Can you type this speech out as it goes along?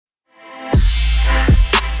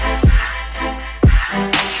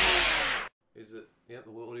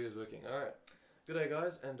G'day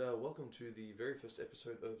guys, and welcome to the very first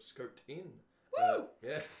episode of Scoped In. Woo!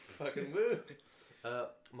 Yeah, fucking woo!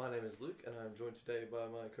 My name is Luke, and I'm joined today by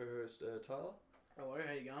my co-host Tyler Hello,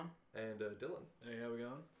 how you going? and Dylan. Hey, how we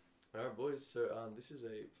going? Alright boys, so this is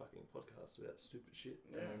a fucking podcast about stupid shit,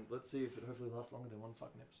 Yeah. and let's see if it hopefully lasts longer than one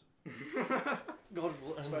fucking episode. God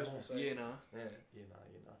I suppose we'll see. Yeah, nah. Yeah, you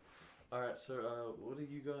know. Alright, so what are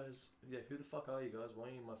you guys, who the fuck are you guys? Why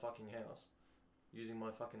are you in my fucking house using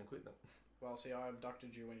my fucking equipment? Well, see, I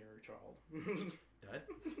abducted you when you were a child. Dad?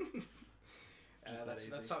 Just that that's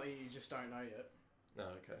easy. something you just don't know yet. No,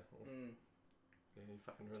 okay. Well, yeah, you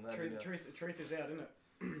fucking ruined that, Truth, didn't you? truth is out, isn't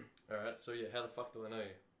it? Alright, so yeah, how the fuck do I know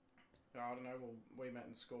you? I don't know. Well, we met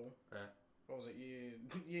in school. Yeah. What was it?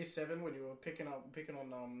 Year 7 when you were picking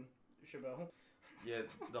on Chabelle. Yeah,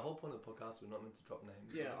 the whole point of the podcast, we're not meant to drop names.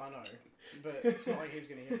 Yeah, I know, but it's not like he's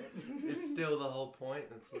gonna hear it. It's still the whole point.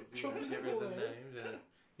 It's like, you know, Drop his get rid of the full names.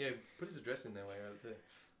 Yeah, put his address in there while you're at it too.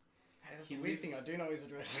 Hey, that's He the weird lives- thing. I do know his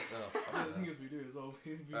address. Oh, The fuck thing that. is, we do as well.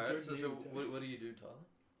 We Alright, don't so need to. what do you do, Tyler?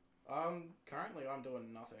 Currently I'm doing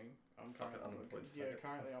nothing. I'm Fucking currently unemployed, Yeah, fuck it.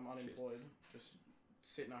 currently I'm Shit. unemployed. Just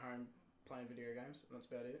sitting at home playing video games, and that's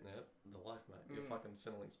about it. Yeah, the life, mate. You're Mm. fucking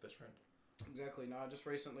Centrelink's best friend. Exactly. No, I just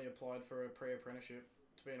recently applied for a pre-apprenticeship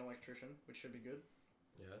to be an electrician, which should be good.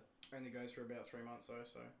 Yeah. Only goes for about 3 months though,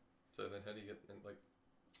 so. So then, how do you get like?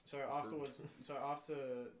 So afterwards,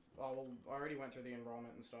 I already went through the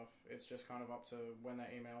enrollment and stuff. It's just kind of up to when they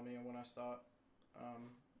email me and when I start,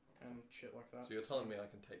 and shit like that. So you're telling me I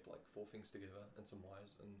can tape like 4 things together and some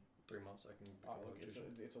wires, and 3 months I can become Oh, an look, it's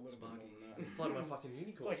electrician? a little bit more than that. It's like my fucking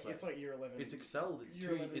uni course, mate. It's like year 11. It's excelled. It's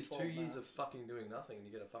Year 11, it's 2 12 years of maths. fucking doing nothing, and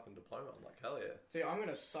you get a fucking diploma. I'm like, hell yeah. See, I'm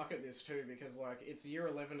gonna suck at this too because like it's year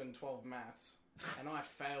 11 and 12 maths, and I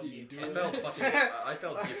failed Do you year do 10. I failed I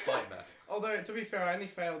failed year 5 math. Although to be fair, I only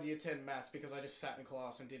failed year 10 maths because I just sat in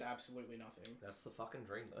class and did absolutely nothing. That's the fucking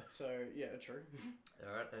dream, though. So yeah, true.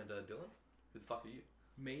 Alright, and Dylan? Who the fuck are you?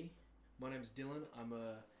 Me, my name's Dylan. I'm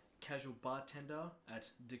a casual bartender at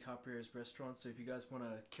DiCaprio's restaurant. So if you guys want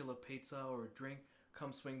a killer pizza or a drink,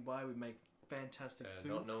 come swing by. We make fantastic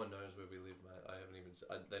food. No one knows where we live, mate. I haven't even...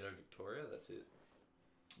 they know Victoria, that's it.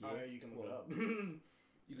 Yeah. Oh, you can look it up.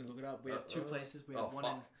 You can look it up. We have 2 places. We have oh, one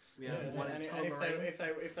fuck. in. We have one in and Tullamarine.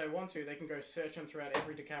 if they want to, they can go searching throughout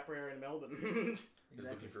every DiCaprio in Melbourne. Just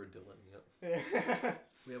Exactly. looking for a Dylan, yep. Yeah.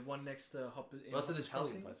 We have one next to Hopper. Well, that's an Hoppers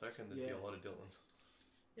Italian Crossing. place. I reckon there'd be Yeah. a lot of Dylans.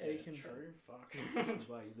 Yeah, you can. True. Fuck. Close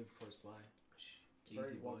by. You live close by.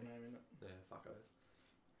 Very Easy boy. vlog name, isn't it? Yeah, fuck oath.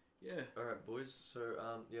 Yeah. Alright, boys. So,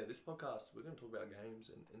 this podcast, we're going to talk about games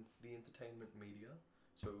and the entertainment media.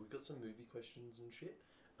 So, we've got some movie questions and shit.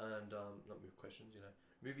 And, not movie questions, you know.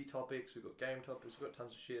 Movie topics, we've got game topics, we've got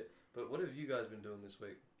tons of shit. But what have you guys been doing this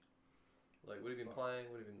week? Like, what have you been playing?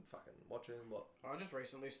 What have you been fucking watching? What? I just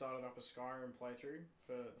recently started up a Skyrim playthrough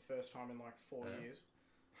for the first time in like 4 Yeah. years.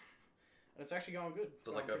 And it's actually going good. It's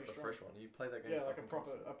So, like going a pretty strong. fresh one. You play that game Yeah, like a fucking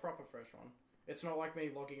proper fresh one. It's not like me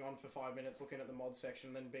logging on for 5 minutes, looking at the mod section,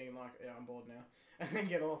 and then being like, yeah, I'm bored now, and then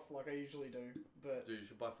get off like I usually do. But Dude, you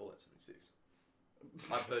should buy Fallout 76.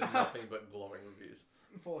 I've heard nothing but glowing reviews.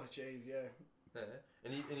 Fallout, jeez, yeah. Yeah.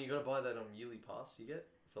 And you gotta buy that yearly pass you get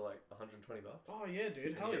for like $120. Oh yeah, dude,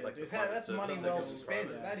 And hell you yeah, get, like, the dude. private That's server money that well goes spent.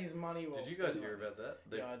 private. That is money well spent. Did you guys hear about that?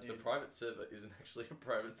 Yeah, I The did. private server isn't actually a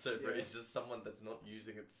private server. Yeah. It's just someone that's not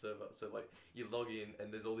using its server. So like you log in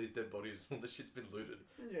and there's all these dead bodies. All the shit's been looted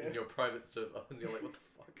Yeah, in your private server, and you're like, what the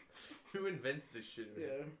fuck? Who invents this shit? Man?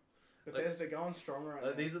 yeah. Bethesda going strong right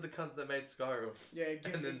now. These are the cunts that made Skyrim. Yeah, it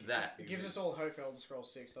gives, and then that gives us exists. all hope for Elder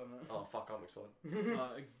Scrolls 6, doesn't it? Oh fuck! I'm excited.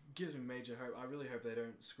 It gives me major hope. I really hope they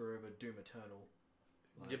don't screw over Doom Eternal.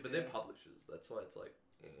 Yeah, but they're yeah. publishers. That's why it's like,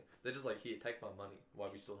 they're just like, here, take my money. Why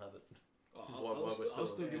we still have it? Why I'll we're still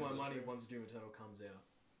still- do Yeah, my it's money true. once Doom Eternal comes out.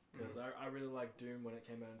 Because I really liked Doom when it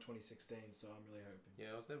came out in 2016, so I'm really hoping.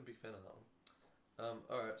 Yeah, I was never a big fan of that one.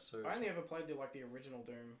 Alright, so I only ever played the original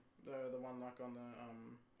Doom, the one like on the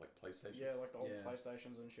like PlayStation. yeah, like the old Yeah.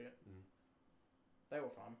 PlayStations and shit. Mm. They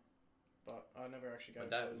were fun, but I never actually My got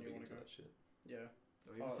dad the was new big one into ago. that shit. Yeah,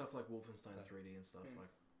 Or even Oh. stuff like Wolfenstein Yeah. 3D and stuff. Mm.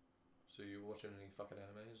 Like, So you watching any fucking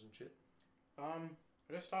animes and shit? I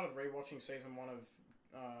just started rewatching season 1 of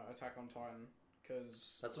Attack on Titan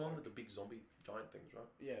because That's the one with the big zombie giant things, right?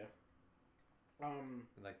 yeah. And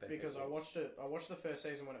like they Because hate I wolves. watched it. I watched the first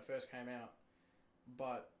season when it first came out,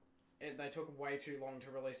 but they took way too long to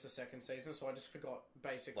release the second season, so I just forgot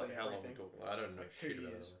basically Like how long everything. we talking? I don't know Like 2 shit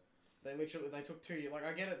about years. it. They took 2 years. Like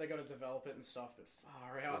I get it, they got to develop it and stuff, but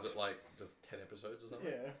far out. Was it like just 10 episodes or something?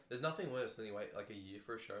 Yeah. There's nothing worse than you wait like a year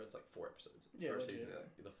for a show. It's like 4 episodes. Yeah, for a legit. season. You're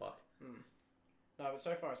like, the fuck. No, but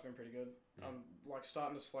so far it's been pretty good. Mm. I'm like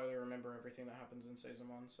starting to slowly remember everything that happens in season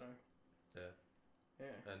 1. So. Yeah.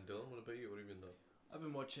 Yeah. And Dylan, what about you? What have you been doing? I've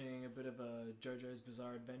been watching a bit of JoJo's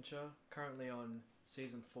Bizarre Adventure. Currently on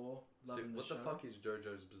season 4. Loving What the the show. fuck is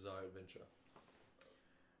JoJo's Bizarre Adventure?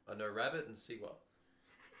 I know Rabbit and Siwa.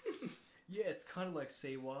 Yeah, it's kind of like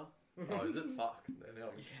Siwa. Oh, is it? Fuck. Now I'm Yeah,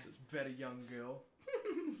 interested. it's better young girl.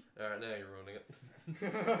 Alright, now you're ruining it.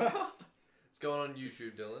 It's going on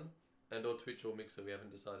YouTube, Dylan. And or Twitch or Mixer, we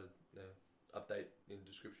haven't decided. No. Update in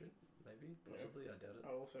description, maybe? Possibly, I doubt it.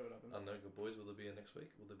 Oh, we'll see what happens. I don't know, good boys, will there be a next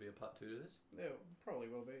week? Will there be a part 2 to this? Yeah,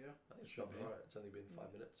 probably will be, yeah. I think it's Should probably be. alright. It's only been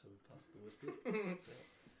 5 minutes, so we've passed the worst bit.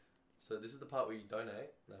 So this is the part where you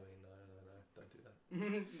donate. I mean, no, don't do that.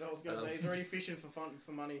 I was going to say, he's already fishing for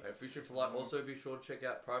money. Fishing for light. Also, be sure to check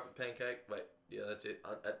out Private Pancake. Wait, yeah, that's it.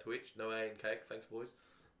 At Twitch, no A in cake. Thanks, boys.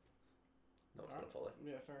 No one's gonna follow.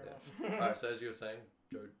 Yeah, fair enough. Alright, so as you were saying,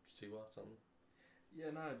 Joe Siwa, something.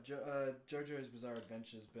 Yeah, no, JoJo's Bizarre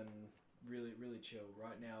Adventure's been really, really chill.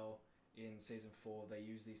 Right now, in season 4, they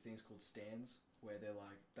use these things called stands, where they're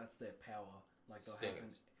like, that's their power. Like they'll have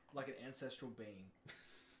like an ancestral being.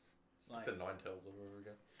 It's like the Ninetales all over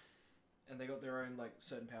again. And they got their own like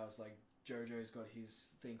certain powers. Like JoJo's got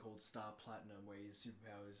his thing called Star Platinum, where his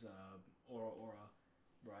superpower is Aura,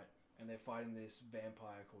 right? And they're fighting this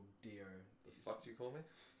vampire called Dio. The fuck do you call me?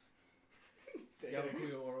 Yeah, I'm calling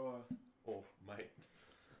you Aura. Oh, mate.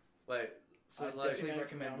 Wait, so I like, definitely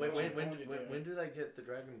recommend when, watching when, it. when do they get the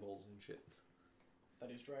Dragon Balls and shit?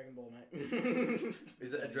 That is Dragon Ball, mate.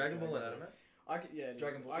 Is it a That is Dragon Ball in Dragon anime? Yeah, it is.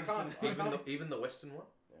 Dragon Ball I is can't. an- I can't Even the Western one?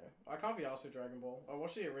 yeah, I can't be asked with Dragon Ball. I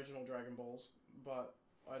watched the original Dragon Balls, but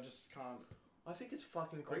I just can't. I think it's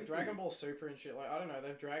fucking Like creepy. Dragon Ball Super and shit. Like I don't know.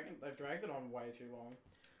 They've dragged it on way too long.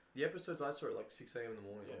 The episodes I saw at like 6 a.m. in the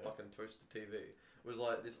morning on Yeah. fucking Toaster TV was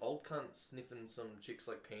like this old cunt sniffing some chick's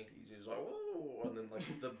like panties. He's like, whoa, and then like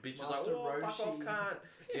the bitch is like, Master whoa, fuck off, Roshi. cunt.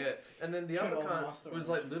 Yeah, and then the Good other old cunt Master was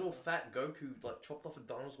like Roshi. little fat Goku like chopped off a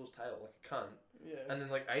dinosaur's tail like a cunt, Yeah. and then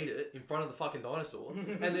like ate it in front of the fucking dinosaur,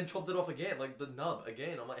 and then chopped it off again, like the nub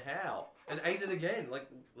again. I'm like, how? And ate it again. Like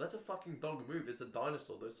that's a fucking dog move. It's a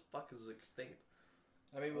dinosaur. Those fuckers are extinct.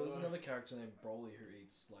 I mean, well, there's another character named Broly who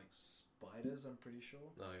eats like spiders. I'm pretty sure,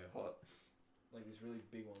 No, yeah, what? like these really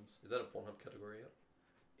big ones. Is that a Pornhub category yet?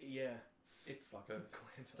 Yeah, it's Fucko.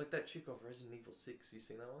 It's like that chick off Resident Evil 6. You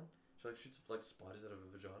seen that one? She like shoots like spiders out of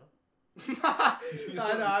her vagina. No,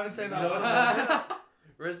 I haven't seen that You know one. what I'm talking about?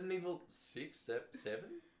 Resident Evil 6, 7?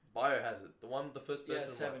 Biohazard. The first Yeah,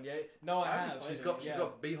 person 7. one. Yeah, no, I I haven't have. played She's it. got Yeah.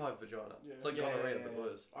 beehive vagina. Yeah. It's like Yeah, gonorrhea yeah, but yeah.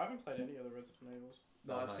 worse. I haven't played any of the Resident Evils.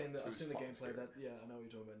 No, Oh, I've mate, seen the 2's gameplay. fucking That I know what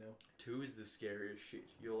you're talking about now. 2 is the scariest shit.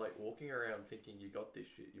 You're like walking around thinking you got this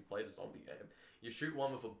shit. You played a zombie game. You shoot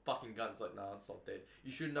one with a fucking gun. It's like, nah, it's not dead.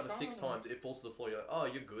 You shoot another 6 times. It falls to the floor. You're like, oh,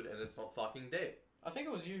 you're good, and it's not fucking dead. I think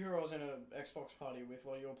it was you who I was in an Xbox party with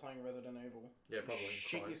while you were playing Resident Evil. Yeah, probably.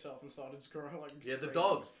 Shit crying. yourself and started scrolling like. Yeah, the screaming.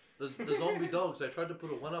 dogs. The zombie dogs. They tried to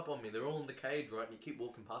put a one up on me. They're all in the cage, right? And you keep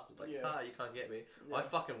walking past it, like, Yeah. you can't get me. Yeah. I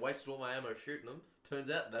fucking wasted all my ammo shooting them.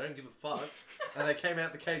 Turns out they don't give a fuck, and they came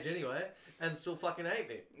out the cage anyway, and still fucking ate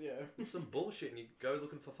me. Yeah. It's some bullshit, and you go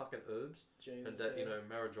looking for fucking herbs Jesus. and that yeah.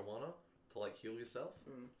 marijuana to like heal yourself.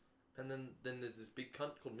 Mm. And then there's this big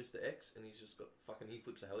cunt called Mr. X, and he's just got he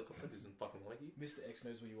flips a helicopter. He doesn't fucking like you. Mr. X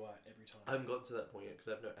knows where you are every time. I haven't gotten to that point yet because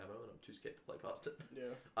I have no ammo, and I'm too scared to play past it.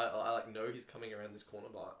 Yeah. I like know he's coming around this corner,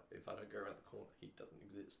 but if I don't go around the corner, he doesn't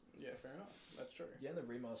exist. Yeah, fair enough. That's true. Yeah, in the So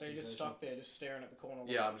remastered you're just version. stuck there, just staring at the corner.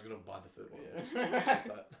 Yeah, I'm just gonna buy the third one. Yeah. Skip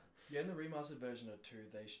that. Yeah, in the remastered version of 2,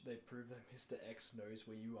 they prove that Mr. X knows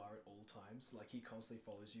where you are at all times. Like, he constantly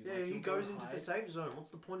follows you. Yeah, like, he he'll go goes into the hide. safe zone. What's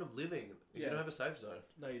the point of living if you Yeah. don't have a safe zone?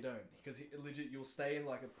 No, you don't. Because you'll stay in,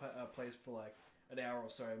 like, a place for, like, an hour or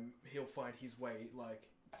so, and he'll find his way, like,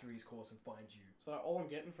 through his course and find you. So all I'm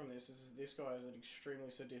getting from this is this guy is an extremely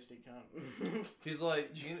sadistic cunt. He's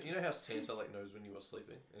like, you know how Santa like knows when you are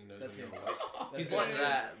sleeping and he knows That's when him. you're awake. That's He's it. like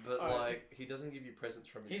that, but Oh. like he doesn't give you presents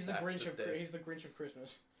from his he's the stack, Grinch just of death. he's the Grinch of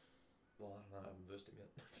Christmas. Well, I don't know. I haven't versed him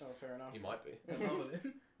yet. Oh, fair enough. He might be.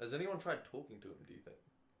 Yeah. Has anyone tried talking to him? Do you think?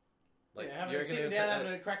 Yeah, you reckon sitting he'll down say-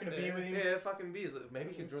 having a cracking a beer with him. Yeah, fucking beers. Maybe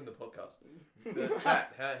he can join the podcast.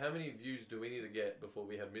 Chat. How many views do we need to get before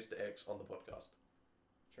we have Mr. X on the podcast?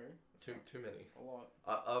 True. Too many. A lot.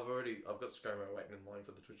 I've got Scomo waiting in line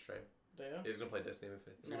for the Twitch stream. Do you? He's gonna play Destiny with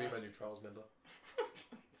me. He's gonna be my Nice. new Trials member.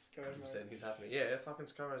 Let's go, 100%. mate. He's happening. Yeah, fucking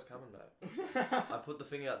Scomo's coming, mate. I put the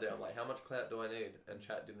thing out there. I'm like, how much clout do I need? And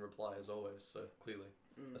chat didn't reply as always. So clearly,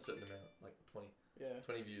 Mm. a certain amount, like 20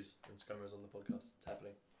 Yeah. views, and Scomo's on the podcast. It's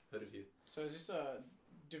happening. Heard of you. So is this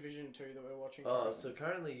Division 2 that we're watching? Oh, so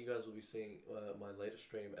currently you guys will be seeing my latest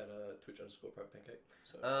stream at Twitch_ProPancake.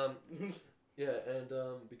 So, Yeah,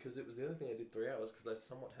 and because it was the only thing I did 3 hours because I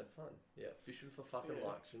somewhat had fun. Yeah, fishing for fucking Yeah.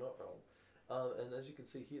 likes. You're not wrong. And as you can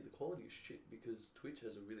see here, the quality is shit because Twitch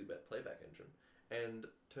has a really bad playback engine. And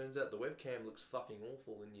turns out the webcam looks fucking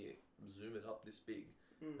awful and you zoom it up this big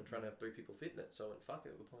and trying to have 3 people fit in it. So I went, fuck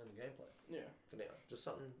it, we're playing the gameplay. Yeah. For now. Just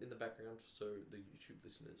something in the background so the YouTube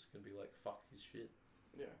listeners can be like, fuck his shit.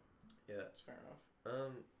 Yeah. Yeah. That's fair enough.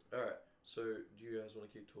 Alright. So do you guys want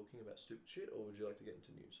to keep talking about stupid shit or would you like to get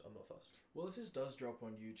into news? I'm not fussed. Well, if this does drop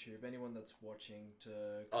on YouTube, anyone that's watching to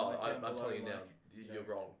Oh, comment down I'm below, telling you now, like, you're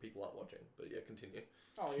wrong. People aren't watching. But yeah, continue.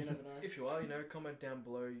 Oh, you never know. if you are, comment down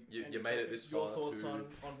below You And made it this your far. thoughts on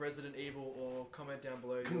Resident Evil, or comment down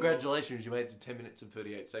below. Congratulations, you made it to 10 minutes and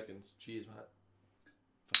 38 seconds. Cheers, mate.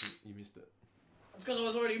 Fucking, you missed it. It's because I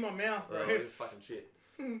was already in my mouth, bro. Oh, you're fucking shit.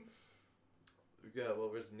 Yeah, well,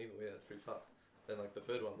 Resident Evil, yeah, that's pretty fucked. And like the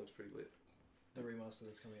third one looks pretty lit. The remaster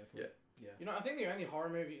that's coming out for Yeah. Yeah. You know, I think the only horror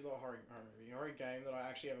game that I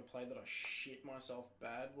actually ever played that I shit myself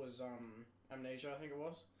bad was Amnesia, I think it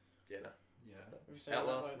was. Yeah, no. Yeah. Have you seen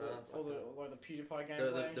Outlast, that? nah, All the PewDiePie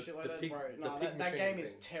gameplay and shit like that, pig, bro. the No, pig that machine game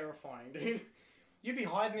is thing. terrifying, dude. You'd be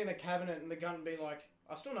hiding in a cabinet and the gun would be like,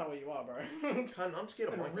 I still know where you are, bro. I'm scared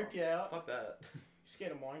of and Minecraft. rip you out. Fuck that. You're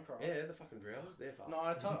scared of Minecraft. Yeah, the fucking drones, they're fucked. No,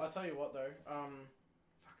 I tell you what though.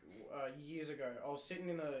 Years ago, I was sitting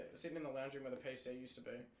in the lounge room where the PC used to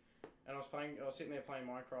be, and I was sitting there playing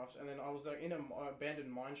Minecraft, and then I was in an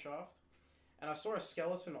abandoned mine shaft, and I saw a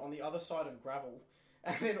skeleton on the other side of gravel,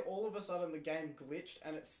 and then all of a sudden the game glitched,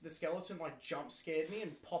 and the skeleton like jump scared me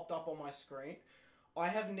and popped up on my screen. I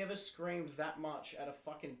have never screamed that much at a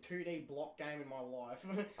fucking 2D block game in my life.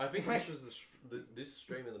 I think this was this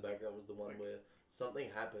stream in the background was the one where something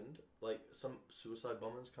happened, like some suicide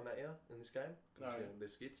bombers come at you in this game. No. You know, they're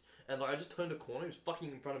skits. And like I just turned a corner, he was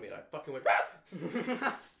fucking in front of me and I fucking went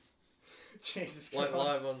Jesus like Christ.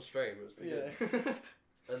 live on stream. It was pretty good. Yeah.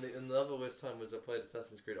 And the other worst time was I played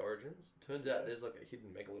Assassin's Creed Origins. Turns out there's like a hidden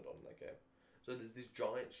megalodon in that game. So there's this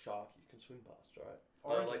giant shark you can swim past, right?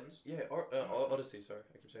 Origins? Odyssey, sorry.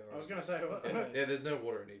 I keep saying I was Origins. gonna say what? Yeah, there's no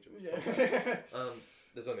water in Egypt. Yeah.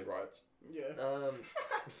 There's only riots. Yeah.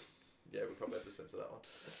 Yeah, we probably have to censor that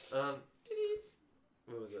one.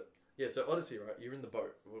 What was it? Yeah, so Odyssey, right? You're in the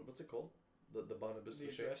boat. What's it called? The Barnabas The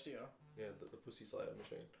machine. Adrestia. Yeah, the Pussy Slayer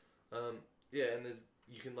machine. Yeah, and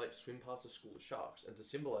you can like swim past a school of sharks, and to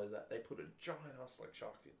symbolize that, they put a giant ass like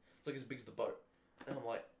shark fin. It's like as big as the boat, and I'm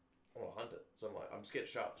like, I want to hunt it. So I'm like, I'm scared of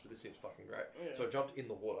sharks, but this seems fucking great. Yeah. So I jumped in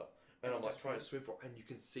the water, and I'm like Just trying to swim for it, and you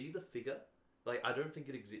can see the figure. Like I don't think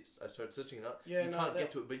it exists. I started searching it up. Yeah, you no, can't that-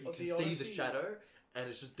 get to it, but you of can the see the Odyssey- shadow, and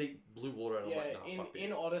it's just deep blue water. And I'm like, nah, fuck this.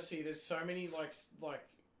 in Odyssey, there's so many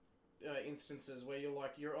instances where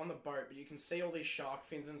you're on the boat, but you can see all these shark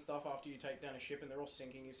fins and stuff after you take down a ship, and they're all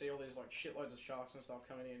sinking. You see all these like shitloads of sharks and stuff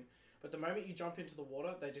coming in, but the moment you jump into the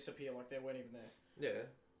water, they disappear like they weren't even there. Yeah,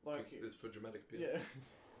 Like it's for dramatic appeal. yeah,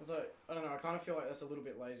 it's like I don't know. I kind of feel like that's a little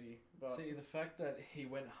bit lazy, but See, the fact that he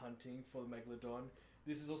went hunting for the Megalodon,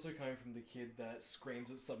 this is also coming from the kid that screams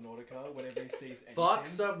at Subnautica whenever he sees anything. Fuck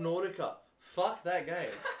Subnautica. Fuck that game.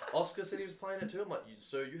 Oscar said he was playing it too. I'm like,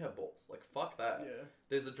 sir, you have balls. Like, fuck that. yeah,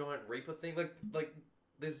 There's a giant reaper thing. Like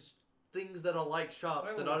there's things that are like sharks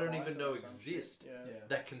It's that like I don't Leviathan even know or some shit. exist Yeah. Yeah.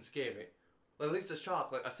 that can scare me. Like, at least a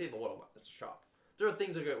shark. Like I see it in the water. I'm like, that's a shark. There are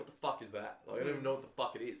things I go, what the fuck is that? Like, I don't even know what the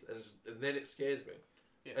fuck it is, and then it scares me.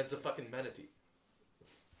 Yeah. And it's a fucking manatee.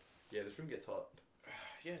 Yeah, this room gets hot.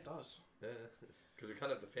 Yeah, it does. Yeah, because we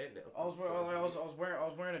can't have the fan now. I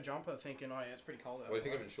was wearing a jumper, thinking, oh yeah, it's pretty cold outside. Well, I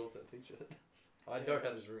think I'm in shorts and a t-shirt. I know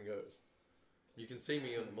how this room goes. You can see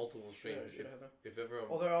me on multiple streams if ever I'm...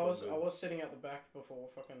 Although I was sitting at the back before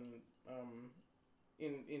fucking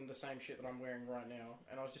in the same shit that I'm wearing right now,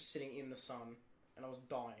 and I was just sitting in the sun and I was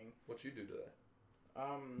dying. What you do today?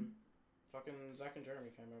 Fucking Zach and Jeremy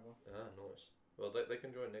came over. Ah, nice. Well, they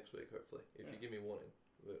can join next week hopefully if you give me warning.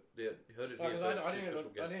 But, yeah, you heard it Like, here. 'cause So I it's two special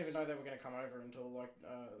guests. didn't even know they were gonna come over until like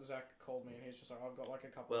Zach called me and he's just like, I've got like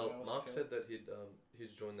a couple Well, of hours. Mark to kill. said that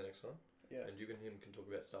he's joined the next one. Yeah. And you and him can talk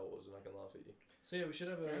about Star Wars, and I can laugh at you. So yeah, we should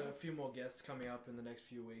have Fair a enough. few more guests coming up in the next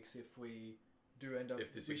few weeks if we do end up.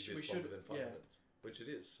 If this we exists should, longer than 5 yeah. minutes, which it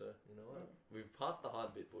is. So you know what? We've passed the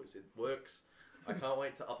hard bit, boys. It works. I can't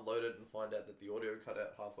wait to upload it and find out that the audio cut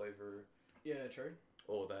out halfway through, Yeah, true.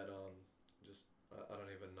 or that just I don't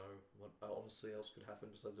even know what honestly else could happen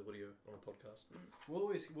besides the audio on a podcast. We'll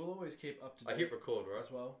always keep up to I date hit record, right? as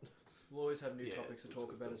well. We'll always have new Yeah, topics to it's talk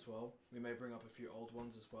all about good. as well. We may bring up a few old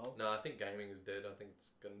ones as well. No, I think gaming is dead. I think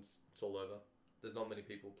it's all over. There's not many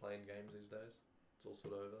people playing games these days. It's all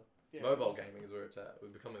sort of over. Yeah. Mobile gaming is where it's at. We're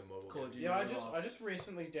becoming mobile. Call of gaming. Duty. Yeah, I just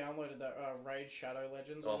recently downloaded that Raid Shadow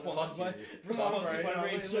Legends. Oh, or fuck whatever. you. Sponsored by No,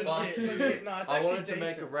 Raid legit, Fuck you. legit. No, it's I actually wanted to make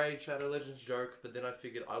a decent. Raid Shadow Legends joke, but then I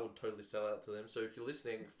figured I would totally sell out to them. So if you're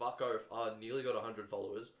listening, fuck off. I nearly got 100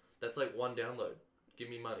 followers. That's like one download. Give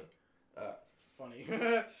me money. Funny.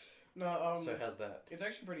 No, So how's that? it's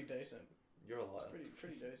actually pretty decent. You're a liar. It's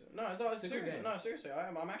pretty decent. No, It's a good seriously, game. no, seriously,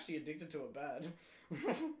 I'm actually addicted to it bad.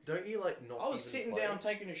 Don't you like not? I was even sitting play? down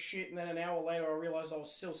taking a shit, and then an hour later, I realized I was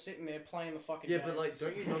still sitting there playing the fucking Yeah, game. but like,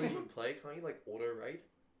 don't you not even play? Can't you like auto raid?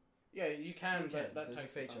 Yeah, you can, You but can. that There's a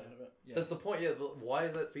takes the fun feature. out of it. Yeah. That's the point. Yeah, but why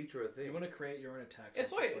is that feature a thing? You want to create your own attacks.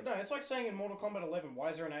 It's just like no, it's like saying in Mortal Kombat 11, why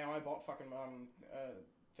is there an AI bot fucking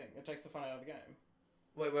thing? It takes the fun out of the game.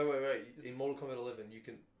 Wait. It's- In Mortal Kombat 11, you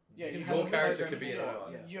can. Yeah, you you have your a character program could be an to do AI.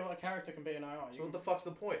 it, yeah. Your character can be an AI. You So what can- the fuck's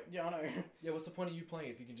the point? Yeah, I know. Yeah, what's the point of you playing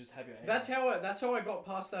if you can just have your AI? That's how I got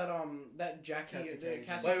past that Jackie Cassie the Cage.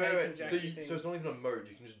 Cassie Wait. Cage and So Jackie you, thing. so it's not even a mode.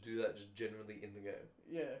 You can just do that just generally in the game.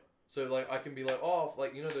 Yeah. So like I can be like, oh,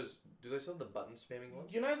 like you know those. Do they sell the button spamming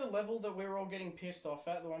ones? You know the level that we were all getting pissed off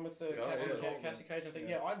at, the one with the Oh, yeah. Cassie Cage and thing.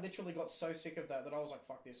 Yeah. Yeah, I literally got so sick of that I was like,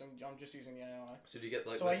 fuck this. I'm just using the AI. So do you get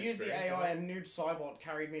like? So I less used the experience AI on and Noob Cybot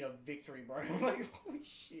carried me to victory, bro. I'm like, holy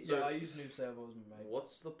shit. So- Yeah, I use Noob Saber as my it? mate.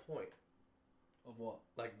 What's the point? Of what?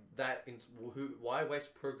 Like that? Why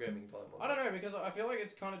waste programming time on? I don't know, because I feel like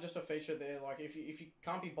it's kind of just a feature there. Like if you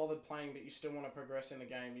can't be bothered playing, but you still want to progress in the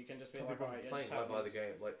game, you can just be Can't like, be alright, bothered yeah, playing. just I have buy the this.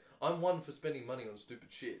 game. Like I'm one for spending money on stupid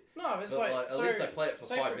shit. No, but it's But, like, like, at so, least I play it for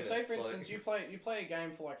 5 minutes. Say for like- instance, you play a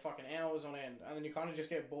game for like fucking hours on end, and then you kind of just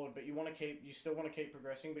get bored, but you still want to keep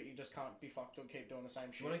progressing, but you just can't be fucked or keep doing the same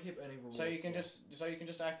You shit. want to keep earning rewards. So you can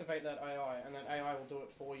just activate that AI, and then AI will do it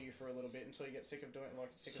for you for a little bit until you get sick of doing it. Like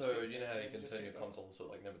sick of So sitting you know how there, you can just turn keep your going. console so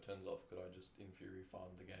it like never turns off? Could I just in theory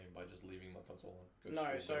farm the game by just leaving my console on? Go to No,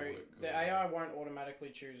 school, so go to work, go the to AI home? won't automatically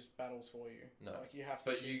choose battles for you. No. Like you have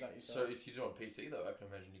to But choose you, that so yourself. if you do it on PC though, I can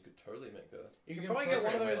imagine you could totally make a. You can can probably get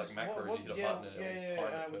one of program those where, like, macros, you hit a yeah, button and it'll yeah,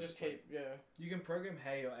 time it and we'll just keep perfectly. yeah. You can program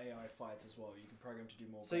how your AI fights as well. You can program to do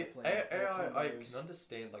more. See, grappling, AI, more I combos. can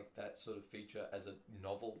understand like that sort of feature as a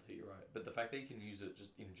novelty, right? But the fact that you can use it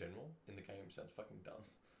just in general in the game sounds fucking dumb.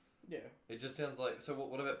 Yeah. It just sounds like. So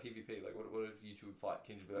what about PvP? Like, what if you two would fight?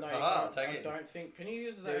 Can you just be No, like, you haha, can't- tag I in? don't think. Can you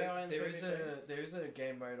use the There, AI in the there is PvP? there is a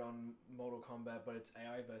game mode on Mortal Kombat, but it's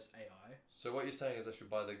AI versus AI. So what you're saying is I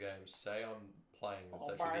should buy the game. Say I'm playing. It's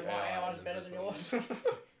Oh, actually bro, the my AI. AI's and better then than that's yours.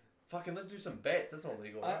 what Fucking let's do some bets. That's not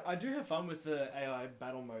legal, right? I do have fun with the AI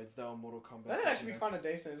battle modes though on Mortal Kombat. That'd but, actually you be know, kind of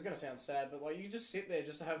decent. It's gonna sound sad, but like you just sit there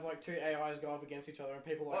just to have like two AIs go up against each other and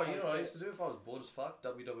people like. Oh, you know place what I used to bets. do if I was bored as fuck?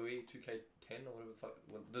 WWE 2K10 or whatever the fuck.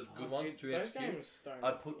 The good Oh, ones, dude, 2 those HQ. games don't.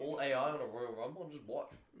 I'd put all AI on a Royal Rumble and just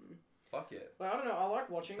watch. Mm. Fuck yeah. Like, I don't know. I like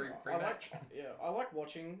watching. Free I like match. I like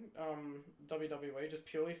watching WWE just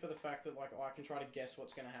purely for the fact that like I can try to guess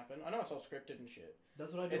what's gonna happen. I know it's all scripted and shit.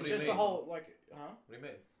 That's what I do. It's do you just mean? the whole like, huh? What do you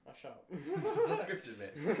mean? Oh, shut up. It's scripted,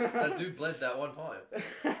 man. That dude bled that one time.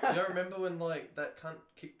 You don't remember when like that cunt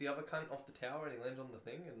kicked the other cunt off the tower and he landed on the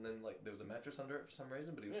thing and then like there was a mattress under it for some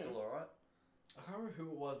reason, but he was Yeah. still alright? I can't remember who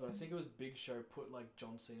it was, but I think it was Big Show put like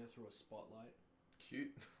John Cena through a spotlight.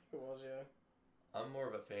 Cute. It was, yeah. I'm more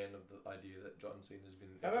of a fan of the idea that John Cena's been.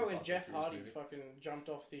 How every about when Fast and Jeff Furious Hardy movie. fucking jumped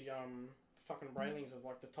off the fucking railings of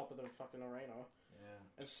like the top of the fucking arena Yeah.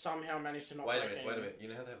 and somehow managed to not Wait a break minute. anything? You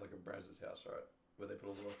know how they have like a Brazzers house, right? Where they put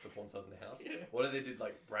all the porn stars in the house. Yeah. What if they did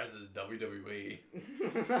like Brazzers WWE?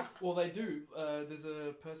 Well, they do. There's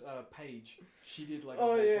a Paige. She did like.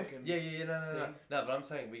 Oh, a whole yeah. fucking Yeah, no. thing. No, but I'm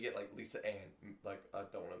saying we get like Lisa Ann. Like I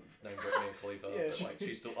don't want to name drop Mia Khalifa, Yeah. but like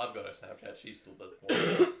she's still. I've got her Snapchat. She still does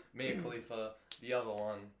porn. Mia Khalifa. The other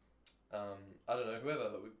one. I don't know. Whoever.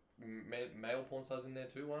 Male porn stars in there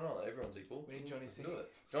too. Why not? Everyone's equal. We need Johnny Let's Sins. do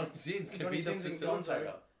it. Johnny Sins can Johnny be the Sins and Gonzo.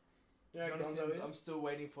 facilitator. Yeah, Johnny Gonzo Sins, is. I'm still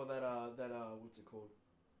waiting for that what's it called?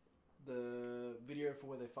 The video for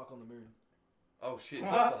where they fuck on the moon. Oh shit! Is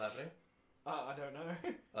that still happening? I don't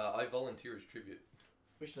know. I volunteer as tribute.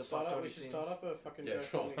 We should The start fuck up. Johnny We should Sins. start up a fucking Yeah,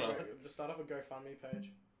 sure, GoFundMe. why not? Start up a GoFundMe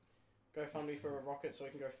page. GoFundMe for a rocket so we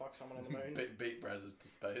can go fuck someone on the moon. Beat Brazzers to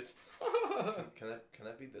space. Can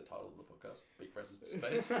that be the title of the podcast? Beat Brazzers to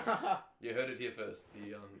space. You heard it here first.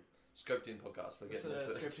 The Scoped In podcast. We're It's getting a there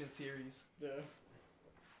first. scripted series. Yeah.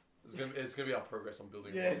 It's gonna be our progress on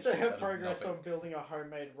building. Yeah, a it's rocket our out of progress nothing. on building a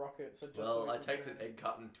homemade rocket. So just Well, so I we can taped do an it. egg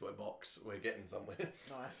carton to a box. We're getting somewhere.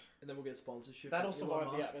 Nice. And then we'll get sponsorship. That'll from Elon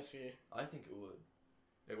survive the Musk. atmosphere. I think it would.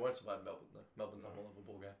 It won't survive Melbourne though. Melbourne's a whole other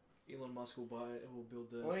ballgame. Elon Musk will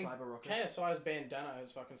build the I mean, cyber rocket. KSI's bandana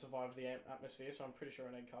has fucking survived the atmosphere, so I'm pretty sure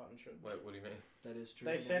an egg carton should. Wait, what do you mean? That is true.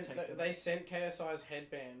 They and then sent it takes they sent KSI's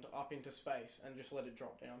headband up into space and just let it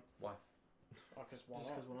drop down. Why? Oh, because why Just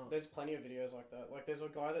not? 'cause why not? There's plenty of videos like that. Like, there's a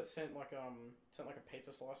guy that sent like a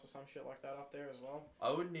pizza slice or some shit like that up there as well. I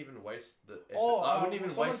wouldn't even waste the effort. Oh, I wouldn't even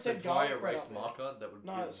someone waste the said dry garlic bread erase up there. marker that would.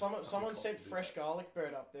 No, someone cost sent to do fresh that. garlic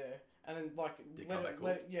bread up there, and then like Did it let come it, back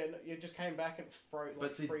let it, yeah, no, it just came back and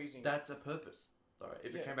But see, freezing. that's a purpose. Alright,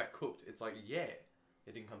 if Yeah. it came back cooked, it's like it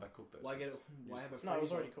didn't come back cooked though. Why so get it's it? Why have a useless. freezer? No, it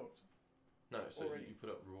was already cooked. No, so already. you put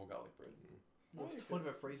up raw garlic bread and, What's No, the you point of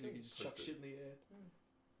a could- freezer? You can just chuck twist it. shit in the air.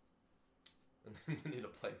 and then you need a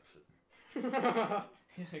plate with it.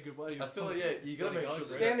 Yeah, goodbye. I feel like you gotta make sure.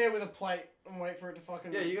 Stand there with a plate and wait for it to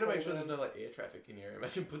fucking. Yeah, you gotta make fall sure there's down. no like air traffic in here.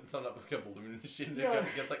 Imagine putting something up like a balloon and shit, and Yeah.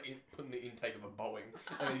 it gets like putting the intake of a Boeing,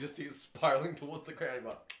 and then you just see it spiraling towards the ground. You're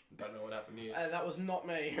like, don't know what happened here. That was not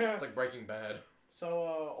me. It's like Breaking Bad. So,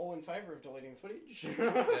 all in favour of deleting footage?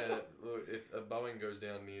 Yeah, look, if a Boeing goes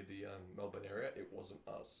down near the Melbourne area, it wasn't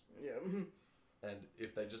us. Yeah. And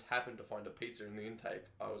if they just happened to find a pizza in the intake,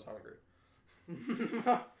 I was hungry.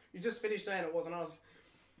 You just finished saying it wasn't us.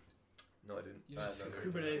 No, I didn't. You I had just no idea.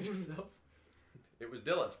 incriminated yourself. It was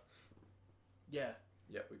Dylan. Yeah,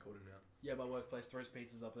 Yeah, we called him out. yeah. My workplace throws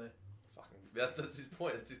pizzas up there. Fucking. That's his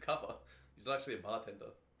point. That's his cover. He's actually a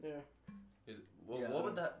bartender. Yeah. Yeah, what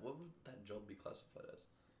would that job be classified as?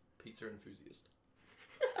 Pizza enthusiast.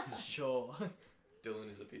 Sure.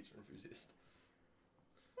 Dylan is a pizza enthusiast.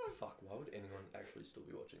 Fuck, why would anyone actually still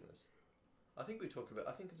be watching this? I think it's a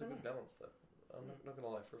good balance though. I'm not gonna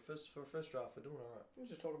lie, for a first draft we're doing alright. You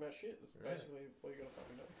just talk about shit. That's Yeah. basically what you gotta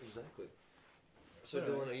fucking do. Exactly. So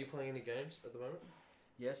Alright. Dylan, are you playing any games at the moment?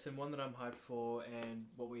 Yes, and one that I'm hyped for, and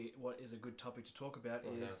what is a good topic to talk about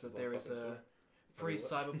Oh, no, is it's that a there is fucking a story. free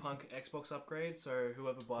Tell me Cyberpunk Xbox upgrade. So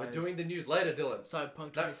whoever buys We're doing the news later, Dylan.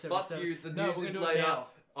 Cyberpunk No, 2077. fuck you, the No, news we're is gonna do it later. now.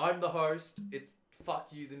 I'm the host. It's fuck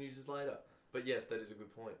you, the news is later. But yes, that is a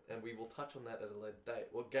good point, and we will touch on that at a later date.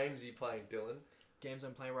 What games are you playing, Dylan? Games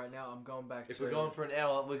I'm playing right now. I'm going back If to we're going for an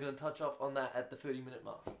hour, we're going to touch up on that at the 30-minute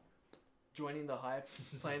mark. joining the hype,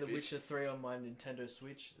 playing The Bitch. Witcher 3 on my Nintendo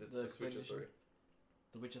Switch. It's the Switcher edition. 3.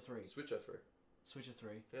 The Witcher 3. Switcher 3. Switcher 3.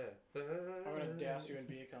 Yeah. I'm gonna douse you in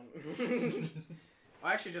beer, cunt.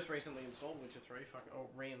 I actually just recently installed Witcher 3, or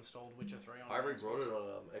reinstalled Witcher 3 on I my re-brought Xbox. it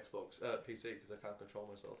on Xbox, PC, because I can't control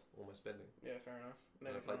myself or my spending. Yeah, fair enough. And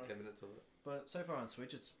I Neither played can 10 minutes of it. But so far on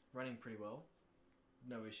Switch, it's running pretty well.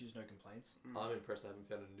 No issues, no complaints. I'm impressed I haven't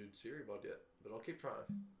found a nude Siri mod yet, but I'll keep trying.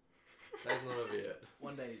 That's not over yet.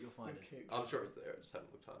 One day you'll find it. Okay. I'm sure it's there, I just haven't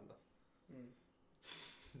looked hard enough.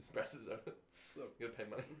 Brass is over. Look. You gotta pay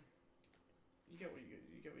money. You get what you get.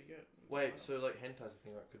 You get what you get. Wait, so like hentai's the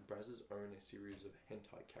thing, right? Could Brazzers own a series of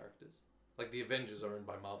hentai characters? Like the Avengers are owned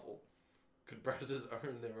by Marvel. Could Brazzers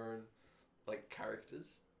own their own like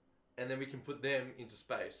characters? And then we can put them into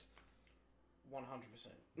space. 100%.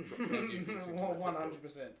 Thank you for listening to my TikTok.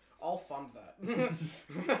 100%. I'll fund that.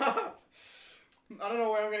 I don't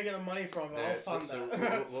know where I'm gonna get the money from, but I'll fund so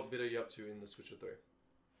that. what bit are you up to in the Switcher 3?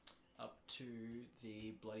 Up to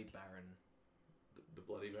the Bloody Baron. The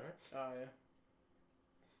Bloody Baron? Oh yeah.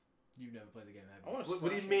 You've never played the game, have I you? want to.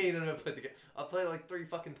 What do you mean I never played the game? I played it like 3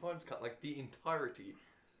 fucking times, cut like the entirety.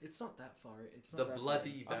 It's not that far. It's not The that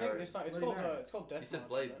Bloody I Baron. think it's not. It's Bloody called. Baron. It's called Death. You said March,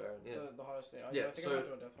 Blade isn't it? Baron, yeah. The highest thing. Yeah, I think so I might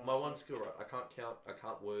do a Death March. My one skill, right? I can't count, I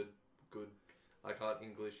can't word good, I can't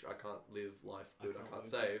English, I can't live life good, I can't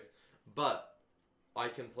save. But I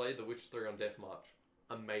can play The Witcher 3 on Death March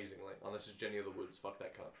amazingly. Unless it's Jenny of the Woods, fuck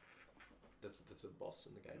that cunt. That's a boss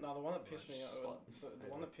in the game. No, the one that pissed me Just off. like- The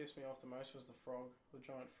one that pissed me off the most was the frog, the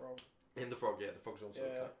giant frog. In the frog, yeah, the frog's also a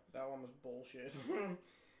Yeah, cunt. that one was bullshit.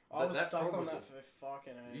 I was that stuck frog on was that a- for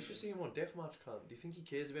fucking ages. You should see him on Death March, cunt. Do you think he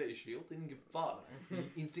cares about your shield? He didn't give a fuck.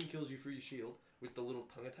 He instant kills you through your shield with the little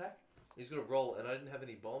tongue attack. He's got a roll, and I didn't have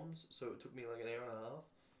any bombs, so it took me like an hour and a half.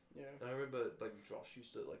 Yeah. And I remember like Josh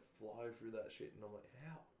used to like fly through that shit, and I'm like,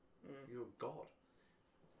 how? You're a god.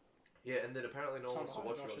 Yeah, and then apparently no one wants to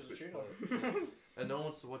watch you on Twitch play it. And no one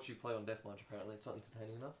wants to watch you play on Death March, apparently. It's not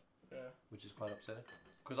entertaining enough. Yeah. Which is quite upsetting.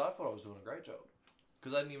 Because I thought I was doing a great job.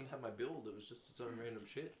 Because I didn't even have my build, it was just its own random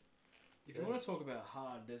shit. If you want to talk about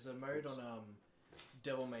hard, there's a mode on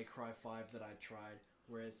Devil May Cry 5 that I tried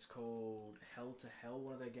where it's called Hell to Hell,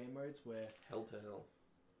 one of their game modes where Hell to hell.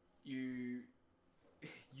 you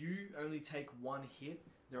only take one hit,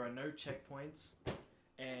 there are no checkpoints,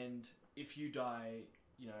 and if you die,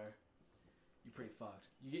 you know, you're pretty fucked.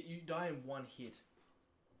 You die in one hit.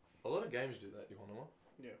 A lot of games do that, you want to know?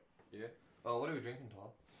 Yeah. Yeah? Oh, what are we drinking,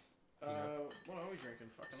 Tyler? What are we drinking?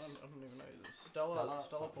 Fucking, I don't even know. Is it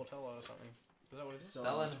Stella Portello or something? Is that what it is?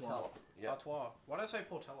 Stella and Nutella. Yeah. Artois. Why did I say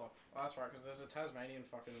Portello? Oh, that's right, because there's a Tasmanian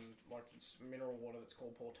fucking, like, it's mineral water that's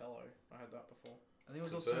called Portello. I had that before. I think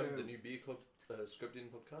it was Confirmed, also the new Beer Club Script In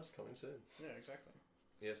podcast coming soon. Yeah, exactly.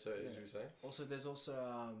 Yeah. So as you were saying. Also, there's also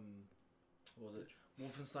what was it?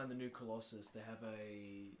 Wolfenstein: The New Colossus. They have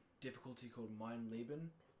a difficulty called Mein Leben.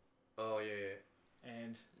 Oh yeah.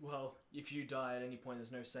 And well, if you die at any point,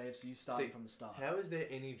 there's no save, so you start from the start. How is there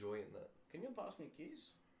any joy in that? Can you pass me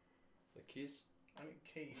keys? A kiss? I need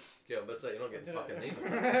keys. Yeah, I'm about to say you're not getting fucking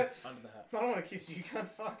neither. Under the hat. I don't want to kiss you. You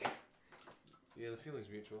can't fuck. Yeah, the feeling's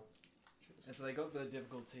mutual. And so they got the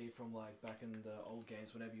difficulty from like back in the old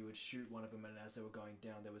games. Whenever you would shoot one of them, and as they were going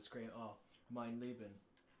down, they would scream, "Oh, Mein Leben."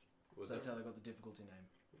 So that's how they got the difficulty name.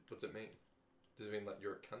 What's it mean? Does it mean like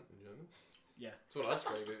you're a cunt in German? Yeah. That's what I'd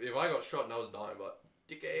scream if I got shot and I was dying, but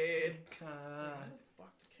dickhead. How the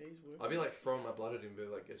fuck do keys work? I'd be like throwing my blood at him, and be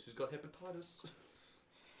like, guess who's got hepatitis?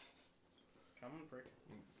 Come on, prick.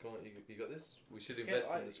 Come on, you got this? We should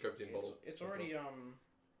invest in the Scripting bottle. It's already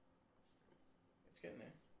it's getting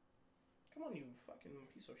there. Come on, you fucking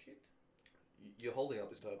piece of shit. You're holding up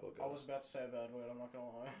this table, guys. I was about to say a bad word. I'm not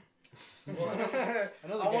gonna lie.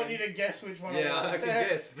 Another I want you to guess which one. Yeah, I can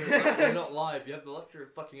guess. But we're not live. You have the luxury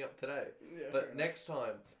of fucking up today. Yeah, But next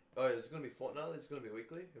time, is it going to be fortnightly? Is it going to be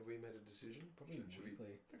weekly? Have we made a decision? Probably should be.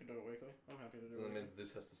 Weekly. I could do it weekly. I'm happy to do So it. that means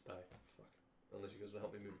this has to stay. Fuck. Unless you guys will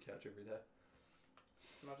help me move a couch every day.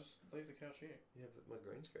 No, just leave the couch here. Yeah, but my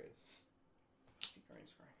green screen. Fucking green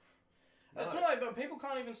screen. No. It's not like, but people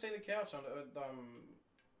can't even see the couch under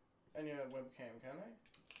in your webcam, can they?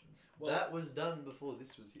 Well, that was done before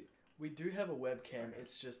this was here. we do have a webcam. Okay.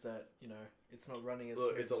 It's just that it's not running as.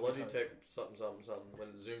 Look, smooth it's a as we Logitech something. When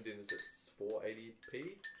it's zoomed in, it's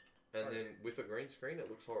 480p, and Right. then with a green screen, it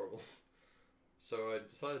looks horrible. So I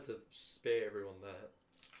decided to spare everyone that.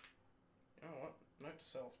 You know what? Note to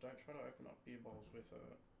self: don't try to open up beer bottles with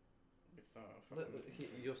fucking.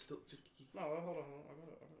 You're still just. No, hold on. I got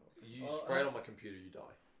it. You Oh, spray it on my computer, you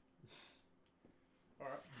die.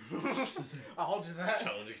 Alright. I'll hold you to that.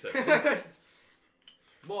 Challenge accepted.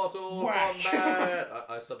 Mortal Whack. Kombat!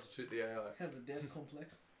 I substitute the AI. Has a death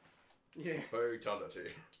complex. Yeah. Fatality.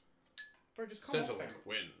 Bro, just come off Centrelink them.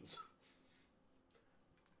 wins.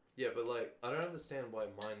 Yeah, but like, I don't understand why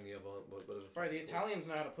mine the other whatever. Bro, the Italians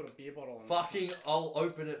know how to put a beer bottle in. Fucking, I'll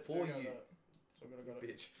open it for There you. go, got it. So good, I got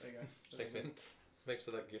it. Bitch. There you go. Thanks, man. Thanks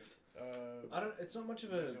for that gift. I don't. It's not much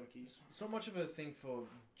of a. there's your keys. It's not much of a thing for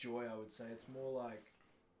joy. I would say it's more like,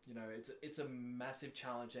 it's a massive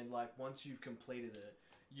challenge, and like once you've completed it,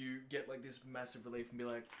 you get like this massive relief and be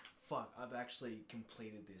like, fuck, I've actually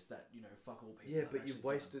completed this. That fuck all people. Yeah, have but you've actually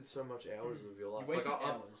wasted so much hours of your life. You wasted like,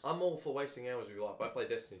 hours. I'm all for wasting hours of your life. I play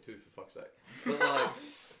Destiny 2 for fuck's sake.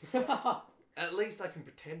 But like, at least I can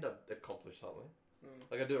pretend I've accomplished something.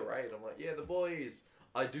 Like I do a raid, I'm like, yeah, the boys.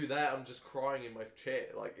 I do that, I'm just crying in my chair.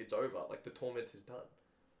 Like, it's over. Like, the torment is done.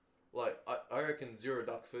 Like, I reckon Zero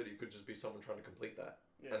Dark 30 could just be someone trying to complete that.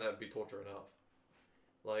 Yeah. And that would be torture enough.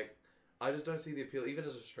 Like, I just don't see the appeal. Even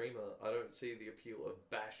as a streamer, I don't see the appeal of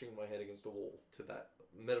bashing my head against a wall to that,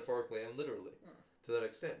 metaphorically and literally, to that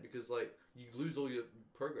extent. Because, like, you lose all your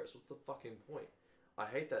progress. What's the fucking point? I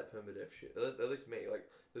hate that permadeath shit. At least me. Like,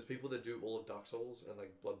 there's people that do all of Dark Souls and,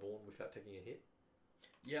 like, Bloodborne without taking a hit.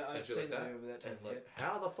 Yeah, I've And shit seen like that that. over that And, time. like,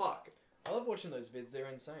 how the fuck? I love watching those vids. They're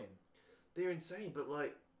insane. They're insane, but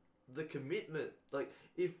like the commitment, like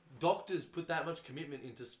if doctors put that much commitment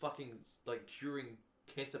into fucking like curing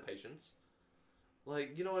cancer patients,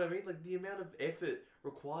 like you know what I mean? Like the amount of effort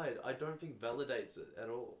required, I don't think validates it at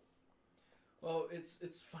all. Well, it's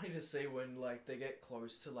funny to see when like they get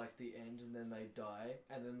close to like the end and then they die,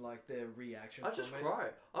 and then like their reaction. I just from it. cry.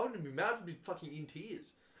 I wouldn't be mad to be fucking in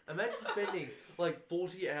tears. Imagine spending like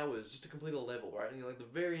 40 hours just to complete a level, right? And you're like the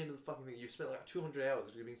very end of the fucking thing, you've spent like 200 hours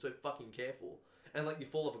because you're being so fucking careful, and like you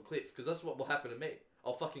fall off a cliff because that's what will happen to me.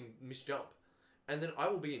 I'll fucking misjump, and then I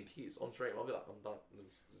will be in tears on stream. I'll be like, I'm done.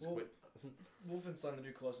 Just Well, quit. Wolfenstein: The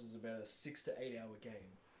New Colossus is about a 6 to 8 hour game,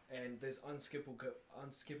 and there's unskippable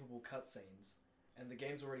cutscenes, and the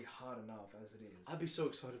game's already hard enough as it is. I'd be so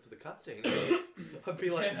excited for the cutscene. I'd be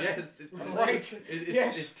like, Yeah. yes, it's Like,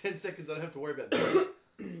 yes. It's 10 seconds. I don't have to worry about that.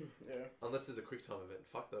 Yeah. Unless there's a quick time event.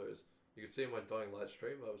 Fuck those. You can see in my Dying Light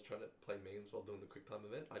stream, I was trying to play memes while doing the quick time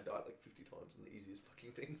event. I died like 50 times in the easiest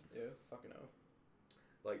fucking things. Yeah. Fucking hell.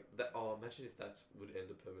 Like that. Oh, imagine if that would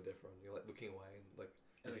end a permadeath run. You're like looking away and like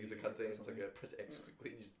you And think it's a then you cutscene. press It's like something. press X quickly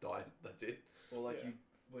and you just die. That's it. Or like Yeah. you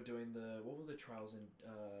were doing what were the trials in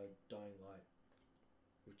Dying Light?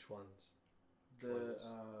 Which ones? The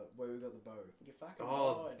Trials? where we got the bow. You fucking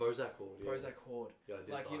Oh, died. Bozak Horde. Yeah. Bozak Horde. Yeah, I did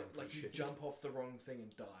Like die. you I'm pretty you shit. jump off the wrong thing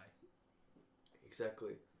and die.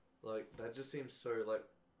 Exactly. Like, that just seems so, like,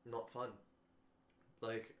 not fun.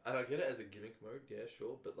 Like, I get it as a gimmick mode, yeah,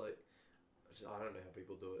 sure, but, like, I don't know how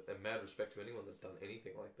people do it. And mad respect to anyone that's done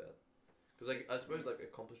anything like that. Because like I suppose like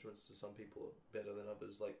accomplishments to some people are better than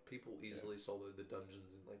others. Like people easily solo the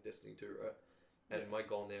dungeons in like Destiny 2, right? And my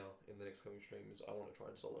goal now in the next coming stream is I want to try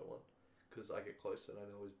and solo one, because I get close and I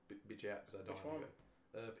always bitch out because I die. Which one?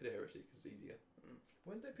 Pit of Heresy, because it's easier.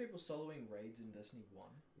 Weren't there people soloing raids in Destiny 1?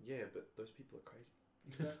 Yeah, but those people are crazy.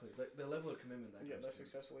 Exactly. The level of commitment that Yeah, goes they to.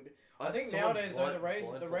 successfully do. I think someone nowadays though the raids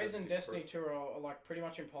blindfolded in did Destiny pro- 2 are like pretty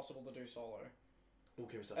much impossible to do solo.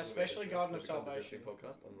 Okay, so I think Especially about Garden this, of Can we become the Salvation. Destiny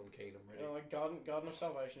podcast. I'm keen. I'm ready. Like Garden of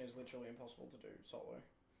Salvation is literally impossible to do solo.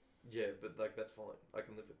 Yeah, but like that's fine. I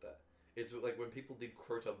can live with that. It's like when people did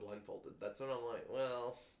Crota blindfolded. That's when I'm like,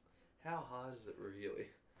 well, how hard is it really?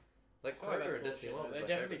 Like I feel like Crota and that's Destiny bullshit, 1 though. was They my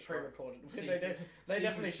definitely favourite trope. pre-recorded. They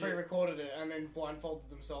definitely pre-recorded it and then blindfolded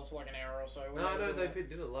themselves for like an hour or so. when No, were they doing it.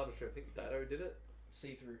 did a live stream. I think Dado did it.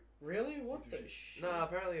 See-through. Really? What See-through the shit. shit? Nah,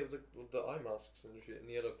 apparently it was like the eye masks and shit, and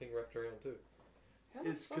he had a thing wrapped around too. How the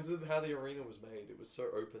It's fuck- because of how the arena was made. It was so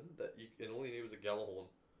open that and all you need was a Galahorn,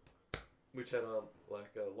 which had like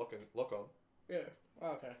a lock on. Yeah.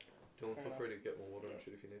 Oh, okay. Dylan, Fair feel free to get more water and Yeah.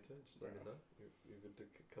 shit if you need to. Just let me Fair know. You're good to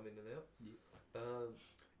come in and out. Yeah.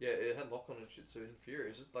 Yeah, it had lock on and shit. So in Fury,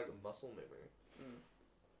 it's just like a muscle memory. Mm.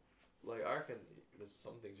 Like I reckon there's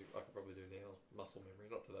some things I could probably do now. Muscle memory,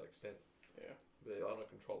 not to that extent. Yeah. But on a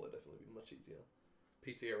controller, definitely be much easier.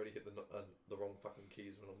 PC, I already hit the wrong fucking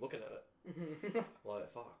keys when I'm looking at it. Like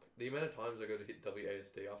fuck. The amount of times I go to hit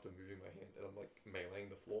WASD after moving my hand and I'm like meleeing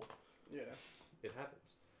the floor. Yeah. It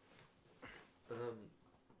happens.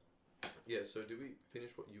 Yeah. So did we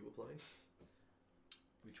finish what you were playing?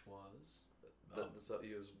 Which was...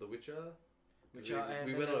 It was The Witcher. Witcher, and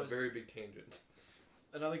we then went there on a was very big tangent.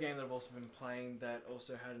 Another game that I've also been playing that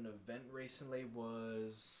also had an event recently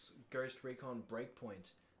was Ghost Recon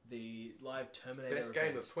Breakpoint, the live Terminator Best event.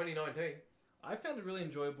 game of 2019. I found it really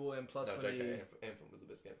enjoyable, and plus No, when JK, the, Anthem was the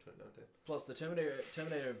best game of 2019. plus the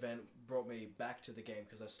Terminator event brought me back to the game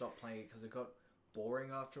because I stopped playing it because it got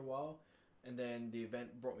boring after a while, and then the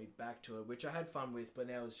event brought me back to it, which I had fun with, but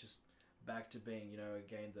now it's just back to being, a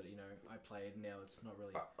game that, I played. Now it's not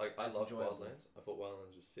really... I It's loved enjoyable. Wildlands. I thought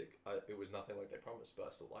Wildlands was sick. It was nothing like they promised, but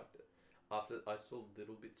I still liked it. After I saw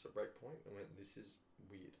little bits of Breakpoint, I went, this is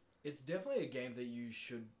weird. It's definitely a game that you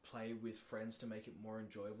should play with friends to make it more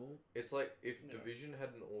enjoyable. It's like if Yeah. Division had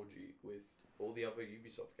an orgy with all the other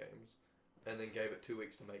Ubisoft games, and then gave it 2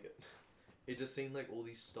 weeks to make it. It just seemed like all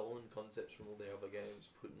these stolen concepts from all the other games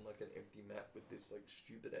put in like an empty map with this like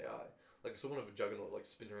stupid AI. Like someone of a Juggernaut like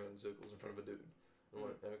spin around in circles in front of a dude. I'm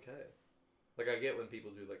like, okay. Like I get when people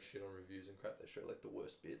do like shit on reviews and crap, they show like the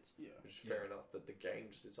worst bits, Yeah. which is fair enough. But the game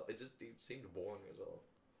it seemed boring as well.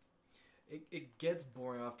 It gets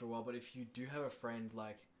boring after a while, but if you do have a friend,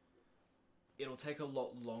 like, it'll take a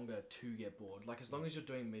lot longer to get bored. Like, as long as you're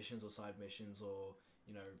doing missions or side missions or,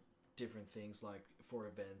 different things like for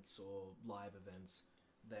events or live events,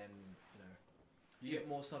 then, you get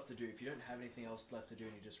more stuff to do. If you don't have anything else left to do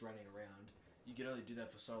and you're just running around, you can only do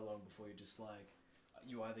that for so long before you just, like,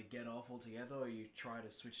 you either get off altogether or you try to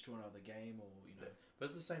switch to another game or, But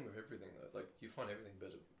it's the same with everything though. Like you find everything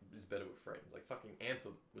is better with friends. Like fucking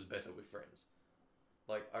Anthem was better with friends.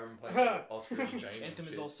 Like I remember playing with Oscar and James. Anthem and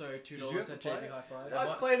is shit. also $2 you at ever JB play it? Hi-Fi. Yeah.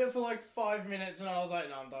 I played it for like 5 minutes and I was like,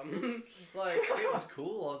 no, I'm done. Like it was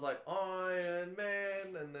cool. I was like Iron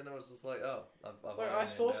Man, and then I was just like, oh, I've Like, Iron I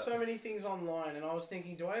saw Man'd out. so many things online and I was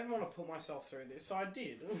thinking, do I even want to put myself through this? So I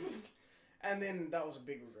did. And then that was a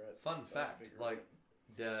big regret. Fun That was a fact, big like, regret.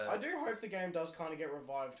 I do hope the game does kind of get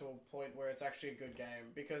revived to a point where it's actually a good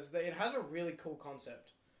game because it has a really cool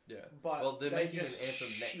concept. yeah. But Well, they're they making an just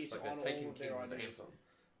Anthem next. shit Like on they're taking all of their King of the ideas. Anthem,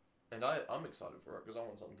 and I'm excited for it because I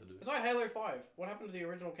want something to do. It's like Halo 5. What happened to the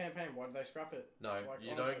original campaign? Why did they scrap it? No, Like,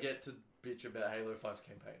 you honestly. don't get to bitch about Halo 5's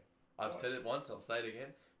campaign. I've What? said it once, I'll say it again.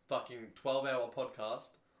 Fucking 12-hour podcast,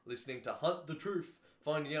 listening to Hunt the Truth,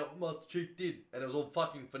 finding out what Master Chief did, and it was all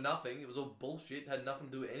fucking for nothing. It was all bullshit, had nothing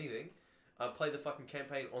to do with anything. I played the fucking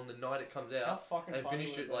campaign on the night it comes How out, fucking and funny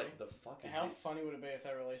finished would it it like, be? the fuck is How this? funny would it be if they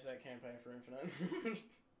released that campaign for Infinite?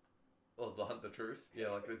 Oh, the Hunt the Truth? Yeah,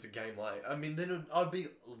 like, it's a game late. I mean, then I'd be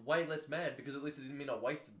way less mad, because at least it didn't mean I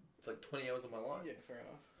wasted, like, 20 hours of my life. Yeah, fair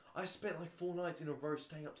enough. I spent like 4 nights in a row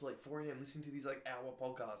staying up to like 4 a.m. listening to these like hour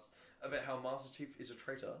podcasts about how Master Chief is a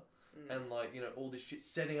traitor and like, all this shit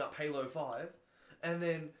setting up Halo 5, and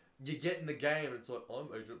then you get in the game and it's like, I'm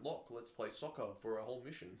Agent Locke, let's play soccer for a whole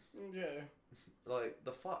mission. Yeah. Like,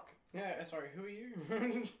 the fuck? Yeah, sorry, who are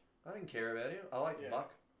you? I didn't care about him. I liked Yeah.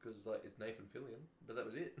 Buck, because like, it's Nathan Fillion, but that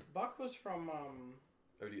was it. Buck was from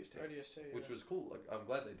ODST. ODST, yeah. Which was cool, like, I'm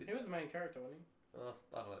glad they did He was the main character, wasn't he?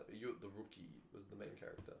 I don't know, the rookie was the main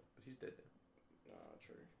character, but he's dead now.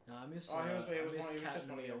 True. No, I miss. Oh, he was I miss just Cat and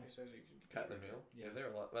one of the Emil. episodes. You could Cat and Emil. Yeah. Yeah, they're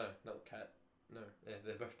alive. No, not Cat. No, yeah,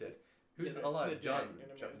 they're both dead. Who's Yeah, alive? they're John.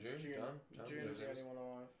 dead. June. John. June's the only one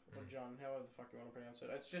alive. Or John, however the fuck you want to pronounce it.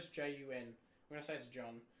 It's just Jun. I'm gonna say it's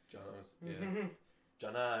John. John. Yeah.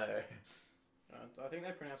 Johnno. I think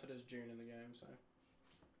they pronounce it as June in the game. So.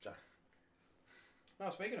 John. No,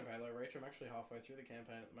 speaking of Halo Reach, I'm actually halfway through the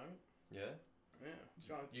campaign at the moment. Yeah. Yeah, it's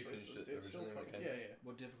going. You finished it it's still originally when it fucking, came yeah.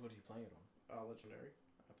 What difficulty are you playing it on? Legendary.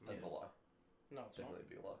 At the That's a moment. lie. No, it's Definitely a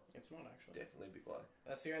big lie. not. It's not actually. Definitely a big lie.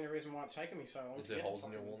 That's the only reason why it's taken me so long. Is to there get to holes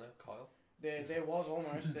in your fucking- wall now, Kyle? There was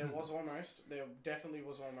almost. There was almost. There definitely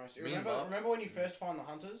was almost. Me and Mark- Remember when you first find the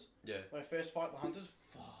hunters? Yeah. When I first fight the hunters?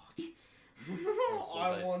 Fuck. Also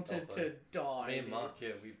I based wanted off to a- die. Me and dude. Mark, yeah,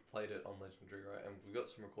 we played it on Legendary, right? And we got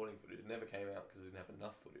some recording footage. It never came out because we didn't have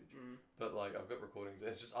enough footage. Mm. But like, I've got recordings. And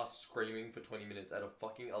it's just us screaming for 20 minutes at a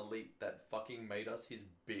fucking elite that fucking made us his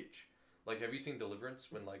bitch. Like, have you seen Deliverance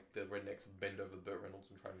when like the rednecks bend over Burt Reynolds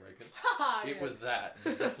and try and rape him? It Yeah. was that.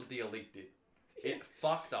 That's what the elite did. It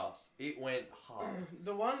fucked us. It went hard.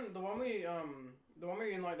 The one where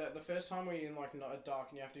you're in like that. The first time where you're in like dark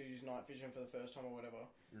and you have to use night vision for the first time or whatever.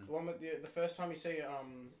 Mm. The one with the first time you see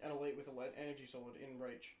an elite with a lead energy sword in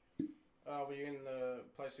Reach. Where you're in the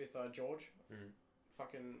place with George. Mm.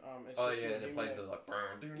 Fucking It's Oh just yeah, you and it him plays there. the like.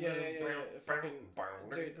 Yeah. Fucking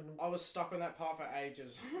dude, I was stuck on that part for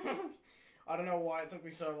ages. I don't know why it took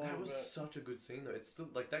me so long. That was but such a good scene though. It's still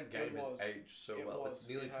like that game has was. aged so It well. was. It's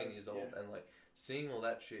nearly It 10 has, years old, yeah. and like seeing all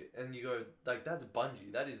that shit, and you go like, that's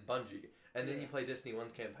Bungie. That is Bungie. And then Yeah. you play Destiny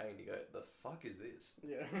 1's campaign, you go, the fuck is this?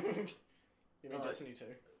 yeah. You mean Like- Destiny 2?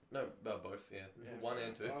 No, both. Yeah, Yeah, 1 fair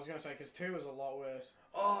and 2. enough. I was gonna say because 2 was a lot worse.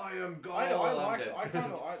 I am God.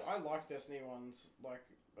 I liked Destiny 1's like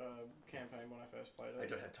campaign when I first played I it.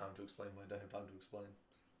 don't have time to explain why I don't have time to explain.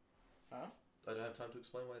 Huh? I don't have time to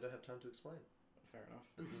explain why I don't have time to explain. Fair enough.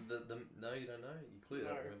 No, you don't know. You clearly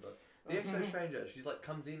No. don't remember. The Exo Stranger. She's like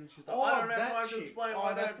comes in. She's like, Oh, I don't have that time to chick. explain. Oh,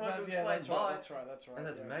 I don't have time to explain. that's Bye. right. That's right. And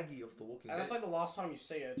that's yeah. Maggie off The Walking And Dead. that's like the last time you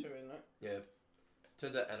see her too, isn't it? Yeah.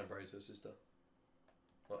 Turns out Anna Bray's her sister.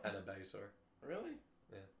 Or Anna Bay, sorry. Really?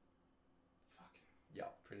 Yeah. Fucking. Yeah,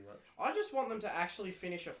 pretty much. I just want them to actually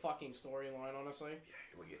finish a fucking storyline, honestly.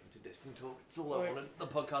 Yeah, we're getting to Destiny talk. It's all I Like- wanted. The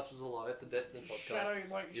podcast was a lie. It's a Destiny podcast.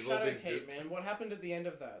 You've all Shadow been Keep, duped. man. What happened at the end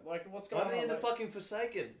of that? Like, what's going I'm on? in the Like- fucking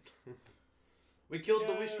Forsaken. We killed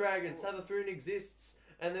the Yeah, Wish Dragons. well- Savathun exists.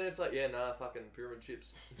 And then it's like, yeah, nah, fucking pyramid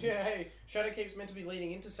chips. Yeah, hey, Shadow Keep's meant to be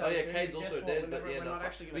leading into Oh yeah, Savathun, Cade's but guess also what? dead, We're but never- yeah, we're no, not fuck.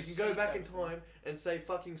 actually gonna We can go see back in Savathun. time and say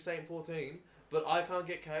fucking Saint 14, but I can't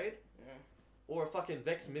get Cade Yeah, or a fucking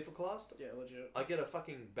Vex Mythoclast. yeah, legit. I get a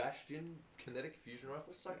fucking Bastion kinetic fusion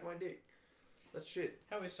rifle. Suck my dick. That's shit.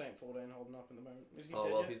 How is Saint 14 holding up in the moment? Is he Oh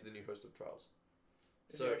dead well, yet? he's the new host of Trials.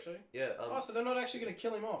 Is So he actually? yeah, Oh, so they're not actually going to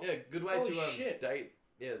kill him off? yeah, good way Holy to shit. date.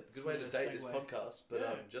 Yeah, good way to Yeah, date this segue. podcast. But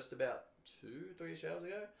Yeah. just about 2-3 hours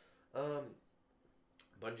ago,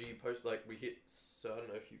 Bungie we hit. So I don't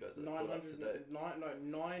know if you guys are caught up to date.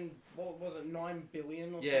 9, what was it, 9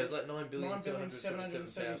 billion or Yeah, it was something? like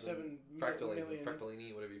 9,777,000 million.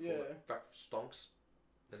 Fractalini, whatever you call Yeah. it. Stonks.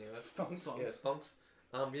 Anyway. Stonks. Yeah, stonks.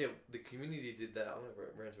 Yeah, the community did that. I'm gonna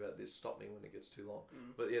rant about this. Stop me when it gets too long.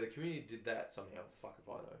 Mm. But yeah, the community did that somehow. Fuck if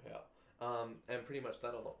I know how. And pretty much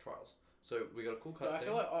that unlocked Trials. So we got a cool But I cutscene.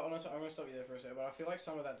 feel like, honestly, I'm going to stop you there for a second, but I feel like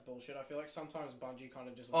some of that's bullshit. I feel like sometimes Bungie kind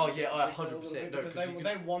of just... Oh, leave yeah, it I with a little 100%. bit No, because 'cause you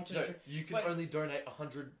they can- want to... No, you can like- only donate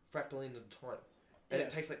 100 Fractaline at a time. And Yeah.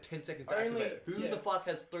 it takes like 10 seconds to Only- activate it. Who yeah. the fuck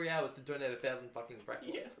has 3 hours to donate 1,000 fucking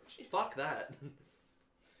Fractaline? Yeah. Fuck that.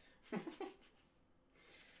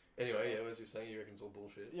 Anyway, yeah, as you're saying, you reckon it's all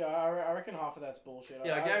bullshit. Yeah, I reckon half of that's bullshit.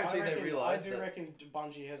 Yeah, I guarantee they realised I do that- reckon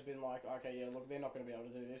Bungie has been like, okay, yeah, look, they're not going to be able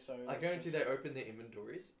to do this, so... I let's guarantee just- they opened their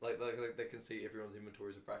inventories. Like they can see everyone's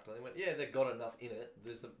inventories of Fractal. They went, yeah, they got enough in it.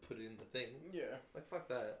 They just put it in the thing. Yeah. Like, fuck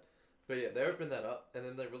that. But yeah, they opened that up, and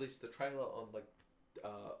then they released the trailer on the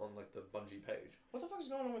Bungie page. What the fuck is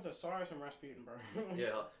going on with Osiris and Rasputin, bro? Yeah.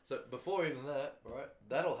 So before even that, right,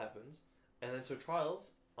 that all happens, and then so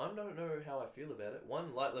Trials. I don't know how I feel about it.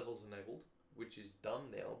 One, light level's enabled, which is dumb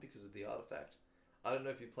now because of the artifact. I don't know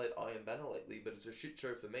if you've played Iron Banner lately, but it's a shit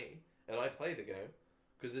show for me, and I play the game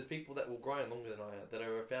because there's people that will grind longer than I am that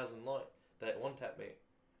are 1,000 light that one tap me,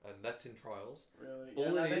 and that's in Trials. Really?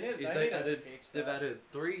 All Yeah, it no, is they need to added fix they've that. added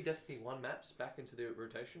 3 Destiny 1 maps back into their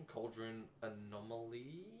rotation: Cauldron,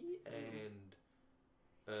 Anomaly, and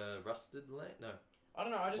Rusted Land. No, I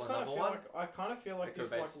don't know. I just One kind of other feel one? like Echo this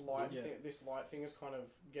base light blue? thing, this light thing is kind of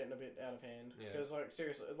getting a bit out of hand. Yeah. Because like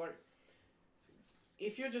seriously, like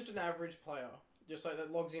if you're just an average player, just like that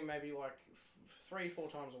logs in maybe like 3-4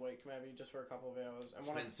 times a week, maybe just for a couple of hours, and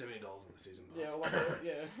 $70 on the season pass. yeah, like,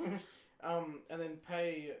 yeah, And then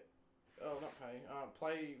pay, not pay,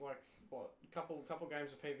 play like what couple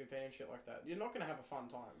games of PvP and shit like that. You're not gonna have a fun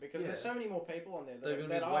time because there's so many more people on there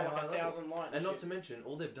that are like 1,000 light. And not to mention,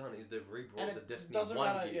 all they've done is they've rebrought the Destiny doesn't 1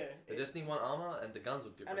 matter, gear. The Destiny 1 armor and the guns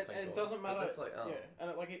look different. And it doesn't matter. That's like, and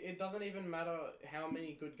it doesn't even matter how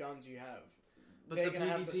many good guns you have. But They're the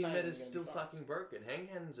gonna have the PvP same meta's and still fuck. fucking broken.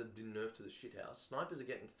 Handguns have been nerfed to the shithouse. Snipers are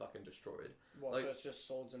getting fucking destroyed. Well, like, so it's just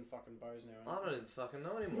swords and fucking bows now. I don't even fucking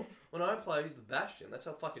know anymore. When I play, I use the Bastion. That's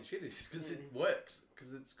how fucking shit it is because it works.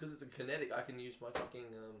 Because it's a kinetic. I can use my fucking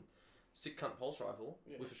sick cunt pulse rifle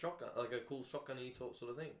with a shotgun, like a cool shotgun-y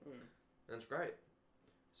sort of thing, and it's great.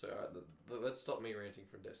 So let's stop me ranting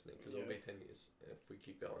from Destiny because it'll be 10 years if we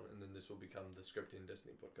keep going, and then this will become the Scripting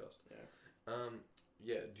Destiny podcast.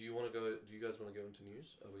 Yeah. Do you want to go? Do you guys want to go into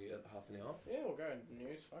news? Are we at half an hour? Yeah, we'll go into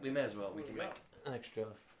news. Fuck We it. may as well. We What can do we make an extra.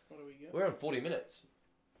 What do we get? We're on 40 minutes.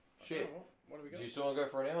 Shit. What do we got? Do you still want to go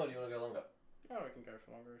for an hour or do you want to go longer? Oh, we can go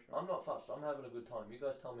for longer if you I'm want. not fussed. I'm having a good time. You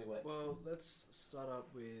guys tell me when. Well, let's start up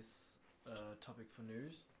with a topic for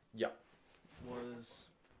news. Yeah.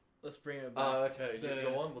 Let's bring it back. Okay. You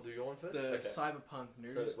go on. We'll do your one first. The Okay. Cyberpunk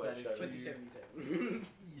news So, wait, that show if me. you 2077.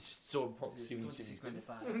 So,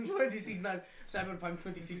 2695. 2690. Cyberpunk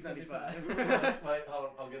 2695. Wait, hold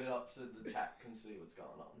on. I'll get it up so the chat can see what's going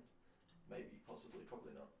on. Maybe, possibly,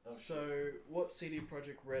 probably not. Oh, So what CD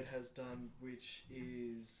Projekt Red has done, which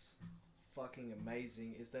is fucking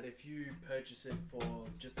amazing, is that if you purchase it for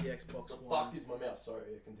just the Xbox the One, fuck is my mouse? Sorry,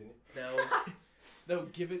 continue.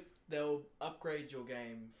 they'll upgrade your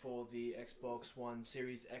game for the Xbox One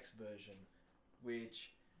Series X version,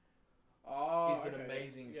 which is an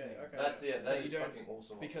amazing thing. Okay. That's it. That You is don't- fucking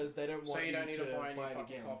awesome. because they don't So want you don't need to buy it any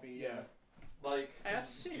fucking again. copy. Yeah. Like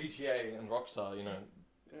That's sick. GTA and Rockstar, you know,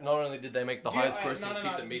 Yeah. not only did they make the highest grossing no.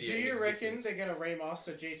 piece of media Do in you reckon existence. they're gonna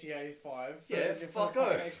remaster GTA 5? Yeah, for fuck the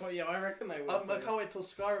fucking off. Xbox? Yeah, I reckon they will. I too. can't wait till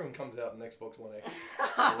Skyrim comes out on Xbox One X. Or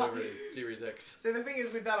whatever it is, Series X. See, the thing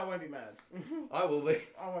is, with that, I won't be mad. I will be.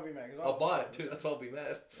 I won't be mad because I'll buy it too. That's why I'll be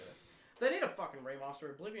mad. They need a fucking remaster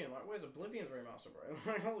of Oblivion. Like, where's Oblivion's remaster,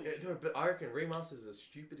 bro? Like, holy Yeah, shit. no, but I reckon remaster is a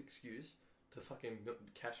stupid excuse to fucking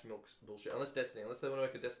cash milk bullshit. Unless they want to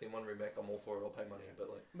make a Destiny 1 remake, I'm all for it. I'll pay money. But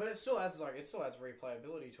like, But it still adds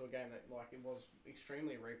replayability to a game that like it was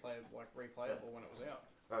extremely replayable when it was out.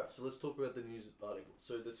 alright, so let's talk about the news article.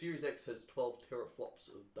 So the Series X has 12 teraflops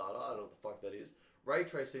of data. I don't know what the fuck that is. Ray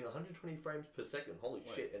tracing 120 frames per second. Holy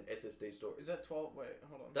shit! And SSD storage. Is that 12? Wait,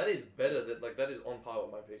 hold on. That is better than that is on par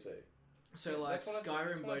with my PC. So Yeah, like that's what I-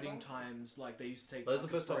 that's Skyrim what I loading told times, like they used to take. That's the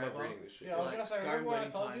fucking first time I'm forever. reading this shit. Yeah, I was Like, gonna say, Skyrim remember when I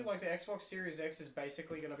loading told you, times. like, the Xbox Series X is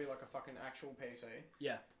basically gonna be like a fucking actual PC?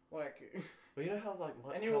 Yeah. Like, But you know how like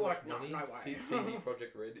And you how were much like, no, money no way. CD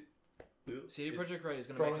Projekt Red CD is Projekt Red is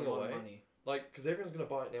going to throwing make a lot away. of money. Like, because everyone's gonna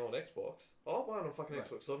buy it now on Xbox. I'll buy it on fucking Right.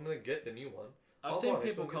 Xbox, so I'm gonna get the new one. I've I'll seen buy an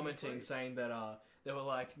people Xbox for commenting free. saying that they were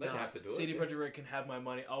like, They don't "Nah, have to do it, CD yeah. Projekt Red can have my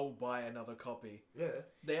money. I'll buy another copy." Yeah.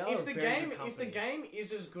 They are if a the very game good company.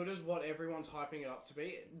 is as good as what everyone's hyping it up to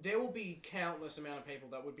be, there will be countless amount of people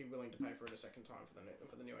that would be willing to pay for it a second time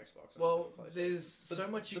for the new Xbox. and Well, PlayStation. there's so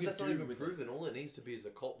much you but can that's do not even with it. proven. All it needs to be is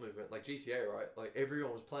a cult movement, like GTA, right? Like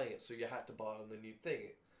everyone was playing it, so you had to buy on the new thing.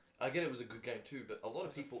 I get it was a good game too, but a lot of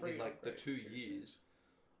It's a people free in like the upgrade, 2 seriously. years,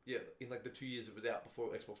 in like the 2 years it was out before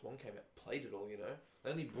Xbox One came out, played it all. You know,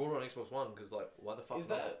 they only brought it on Xbox One because like, why the fuck? Is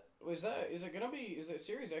not? is it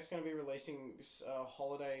Series X gonna be releasing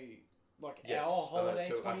holiday Yes. our holiday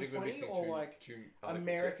So I think we're 2020 mixing or two like articles,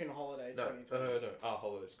 American yes. holiday No, 2020? no, our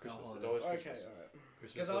holidays, Christmas. holiday. It's always Okay, Christmas. alright.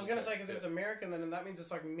 Christmas Because I was doesn't gonna change, say because if yeah. it's American, then that means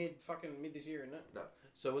it's like mid this year, isn't it?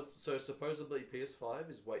 So supposedly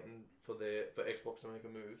PS5 is waiting for Xbox to make a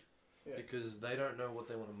move, Yeah. because they don't know what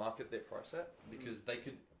they want to market their price at. Because they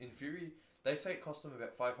could, in theory, they say it costs them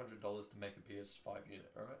about $500 to make a PS5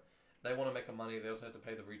 unit. All right, they want to make a money. They also have to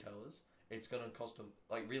pay the retailers. It's gonna cost them,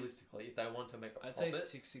 like, realistically, if they want to make a I'd say profit,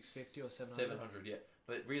 650 or 700. 700, yeah.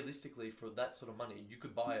 But realistically, for that sort of money, you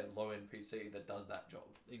could buy a low end PC that does that job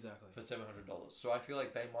Exactly. for $700. So I feel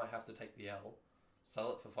like they might have to take the L,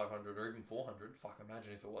 sell it for 500 or even 400. Fuck,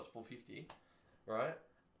 imagine if it was 450, right?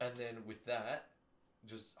 And then with that,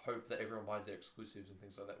 just hope that everyone buys their exclusives and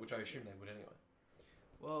things like that, which I assume they would anyway.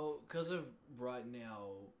 Well, because of right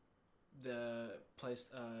now, the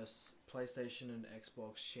PlayStation and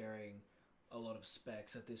Xbox sharing a lot of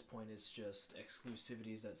specs at this point, it's just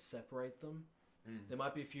exclusivities that separate them. There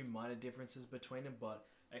might be a few minor differences between them, but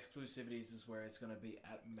exclusivities is where it's going to be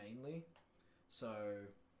at mainly. So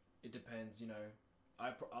it depends, you know.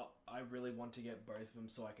 I really want to get both of them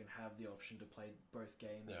so I can have the option to play both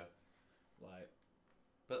games. Yeah. Like,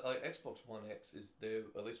 But like Xbox One X is there,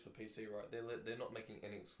 at least for PC, right? They're not making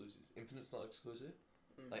any exclusives. Infinite's not exclusive.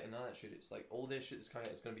 Like, and none of that shit is like all their shit that's coming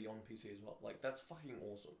out is going to be on PC as well. Like, that's fucking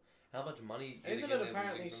awesome. How much money? Isn't it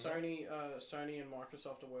apparently Sony and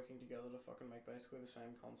Microsoft are working together to fucking make basically the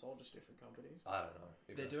same console, just different companies? I don't know.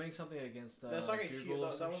 They're doing something against That's like Google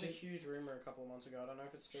that was a huge rumor a couple of months ago. I don't know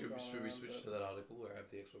if it's still going Should we around, switch but- to that article or have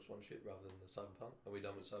the Xbox One shit rather than the Cyberpunk? Are we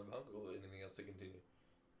done with Cyberpunk or anything else to continue?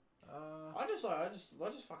 I just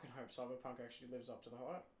fucking hope Cyberpunk actually lives up to the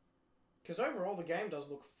hype. Because overall, the game does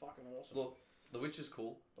look fucking awesome. Look, The Witch is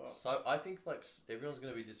cool. But So I think like everyone's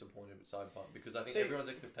gonna be disappointed with Cyberpunk because I think See- everyone's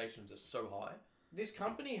expectations are so high. this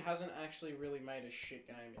company hasn't actually really made a shit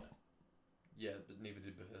game yet. Yeah, but neither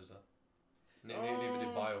did Bethesda. Neither did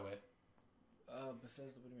BioWare.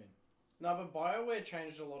 Bethesda. What do you mean? No, but BioWare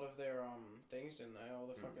changed a lot of their things, didn't they? All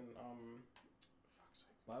the fucking fuck's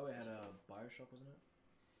sake. BioWare had a Bioshock, wasn't it?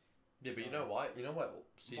 Yeah, but you know why? You know what?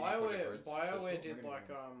 CD Projekt BioWare Red's successful? did Maybe like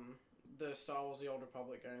not. the Star Wars: The Old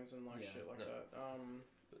Republic games and like Yeah. shit like Yeah. that.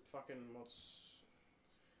 Fucking what's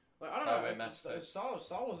like I don't know. BioWare Like, Mass Effect. Star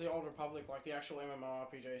Wars: The Old Republic, like the actual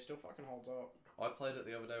MMORPG, still fucking holds up. I played it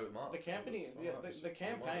the other day with Mark. The campaign, It was- yeah, it was- the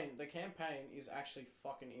I loved it. campaign is actually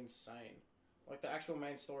fucking insane. Like the actual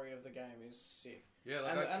main story of the game is sick. Yeah,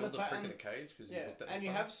 like and I the- and killed the the fa- prick in and- a cage because he Yeah, looked at and me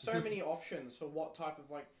you funny. have so many options for what type of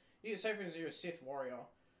like. You say for instance you're a Sith warrior.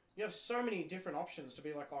 You have so many different options to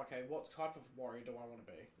be like, okay, what type of warrior do I want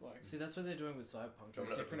to be? Like, See, that's what they're doing with Cyberpunk. Do you want There's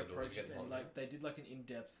me to different open the door and approaches, get and one? like they did like an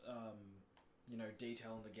in-depth,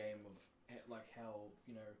 detail in the game of like how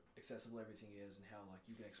accessible everything is and how like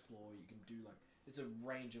you can explore. You can do like it's a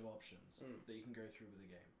range of options that you can go through with the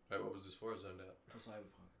game Wait, what was this for? I zoned out. for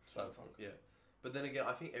Cyberpunk. Cyberpunk, yeah. But then again,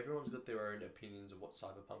 I think everyone's got their own opinions of what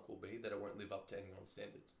Cyberpunk will be that it won't live up to anyone's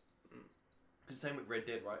standards. Because same with Red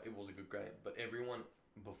Dead, right? It was a good game, but everyone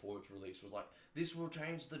before its release was like, "This will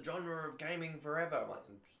change the genre of gaming forever." I'm like,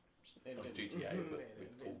 it not didn't. GTA, but It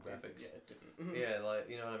with didn't. cool graphics. Yeah, it didn't. Yeah, like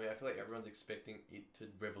you know what I mean. I feel like everyone's expecting it to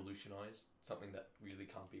revolutionize something that really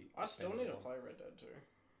can't be. I still need to expanded play Red Dead 2.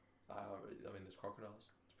 on. I mean, there's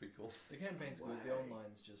crocodiles. It's pretty cool. The campaign's good. The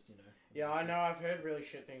online's just Yeah, I know. I've heard really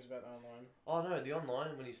shit things about the online. Oh no, the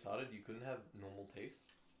online when he started, you couldn't have normal teeth.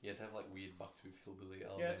 You had to have like weird bucktooth hillbilly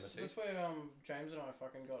Alabama teeth. That's where James and I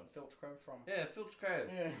fucking got Filch Crab from. Yeah, Filch Crab.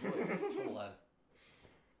 Yeah. What a lad.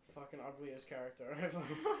 Fucking ugliest character ever.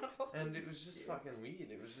 And it was just Yes. fucking weird.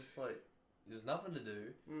 It was just like there's nothing to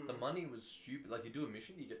do. The money was stupid. Like you do a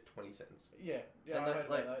mission, you get 20 cents. Yeah, And I that, heard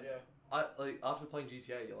like, about that. Yeah. I like after playing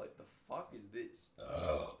GTA, you're like, the fuck is this?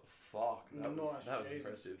 Fuck, that was Nice, Jesus.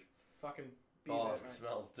 impressive. Fucking beer Oh, burp, it mate.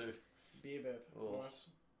 smells too. Beer burp. Oh. Nice.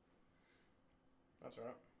 That's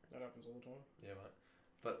alright. That happens all the time. Yeah, mate.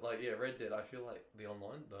 But like, yeah, Red Dead. I feel like the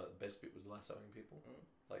online, the best bit was lassoing people.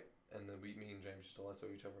 Like, and then me and James used to lasso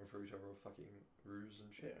each other and throw each other off fucking roofs and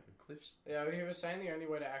shit Yeah. and cliffs. Yeah, he was saying the only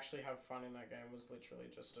way to actually have fun in that game was literally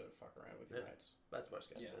just to fuck around with your Yeah. mates. That's most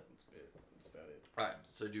games. Yeah. Yeah. That's about it. Alright,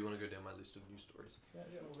 so do you want to go down my list of news stories? Yeah,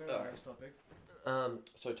 we'll go to the Alright. next topic.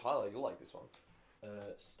 So Tyler, you'll like this one.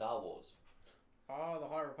 Star Wars. Ah, the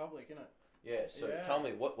High Republic, innit? Yeah. So Yeah. tell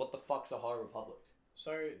me, what the fuck's a High Republic?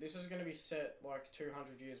 So this is going to be set like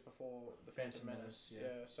 200 years before the Phantom Phantom Menace. Menace,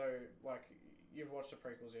 yeah. So like you've watched the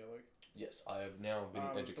prequels, yeah, Luke. Yes, I have now been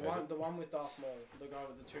educated. the one with Darth Maul, the guy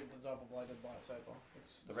with the double-bladed lightsaber.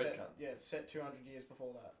 It's The red set, cunt. Yeah, it's set 200 years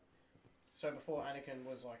before that. So before Anakin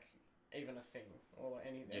was like even a thing, or like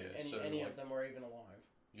any so, any like, of them were even alive.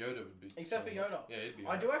 Yoda would be. Except for Yoda. Yeah, he'd be.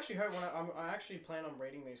 I do actually hope I actually plan on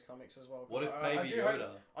reading these comics as well. 'cause What if I Baby do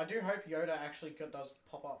Yoda? I do hope Yoda actually does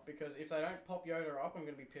pop up, because if they don't pop Yoda up, I'm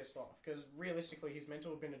going to be pissed off. Because realistically, he's meant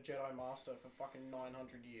to have been a Jedi Master for fucking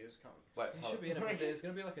 900 years. Wait, He hold should on. be in it, but there's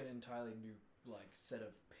gonna be like an entirely new set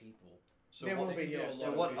of people. So There what, will be, they can do yeah. a So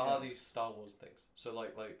lot what of are things. these Star Wars things? So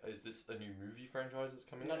like is this a new movie franchise that's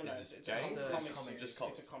coming No, out? no, Is this it's games? a Just comic comics, series. just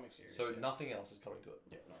comics. It's a comic series. So yeah. nothing else is coming to it.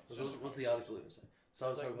 Yeah, no. So it's just a what's comic the article series. even say? So I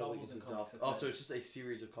was It's like like, novels and comics, that's Oh, it. so it's just a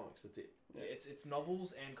series of comics. That's it. Yeah. It's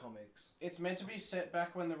novels and comics. It's meant to be set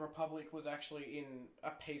back when the Republic was actually in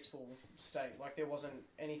a peaceful state. Like there wasn't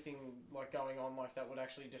anything like going on like that would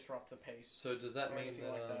actually disrupt the peace. So does that Or mean anything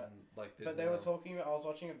that like that. like there's But they were now- talking about. I was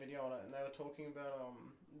watching a video on it, and they were talking about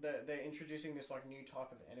they're introducing this like new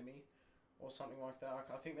type of enemy, or something like that.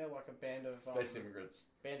 I think they're like a band of space immigrants,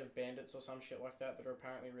 band of bandits or some shit like that are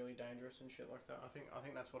apparently really dangerous and shit like that. I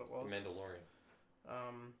think that's what it was. Mandalorian.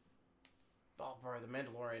 Oh, bro, the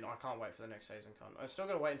Mandalorian! I can't wait for the next season. I still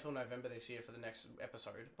got to wait until November this year for the next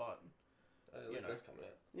episode, but At You least know. that's coming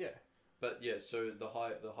out. yeah, But yeah, so the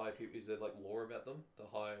high people, is there like lore about them? The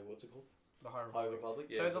high, what's it called? the High High Republic. Republic.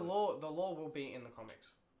 Yeah. So the law will be in the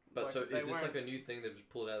comics. But like, so they is this weren't- like a new thing they've just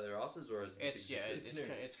pulled out of their asses, or has this It's yeah, existed?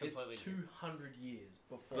 it's completely. It's 200 years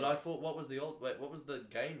before. But I thought, what was the old? Wait, what was the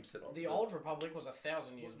game set on? The Old Republic was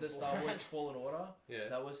 1,000 years the before. Star Wars Fallen Order. Yeah.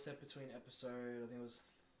 That was set between episode. I think it was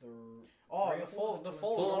Oh, three or the four, the two-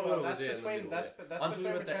 Fallen Fallen Order. Order was, That's yeah, in the between middle, that's yeah. that's I'm talking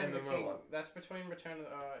between about the Return of the MMO King. one. That's between Return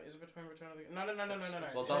of is it between Return of the No.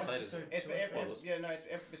 Well, Darth Vader's Episode in it. It's two and spoilers. four. yeah no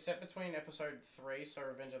it's set between episode 3, so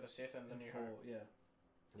Revenge of the Sith, and The New Four, Hope. yeah.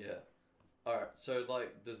 Yeah. All right. So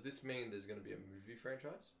like, does this mean there's going to be a movie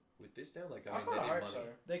franchise with this now? Like, I I mean, kind they of need hope money. so.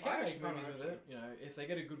 They I can actually make movies kinda with hope it. You know, if they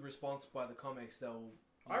get a good response by the comics, they'll.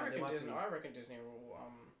 I reckon Disney will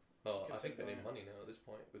Oh, I think Consider they need that. money now at this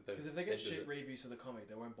point with the. Because if they get ended shit it. reviews for the comic,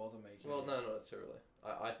 they won't bother making. Well, it. no, not necessarily.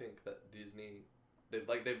 I think that Disney, they've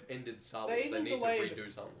ended Star Wars. They They even need to delayed-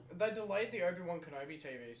 redo something. They delayed the Obi-Wan Kenobi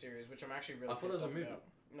TV series, which I'm actually really I thought it was pissed a off movie. about.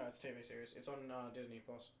 No, it's TV series. It's on Disney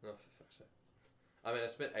Plus. No, for fuck's sake. I mean, I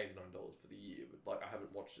spent $89 for the year, but like I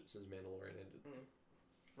haven't watched it since Mandalorian ended.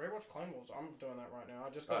 Rewatch Clone Wars. I'm doing that right now. I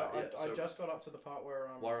just got I so- just got up to the part where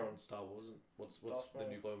Why are on Star Wars? And what's Darth the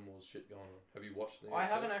Vader. new Clone Wars shit going on? Have you watched the? New I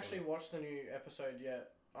haven't episodes, actually or- watched the new episode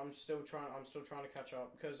yet. I'm still trying to catch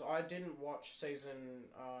up because I didn't watch season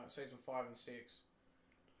 5 and 6.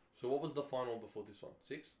 So what was the final before this one?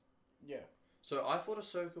 6. Yeah, So I thought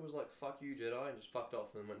Ahsoka was like "fuck you, Jedi" and just fucked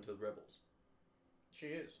off and then went to the Rebels. she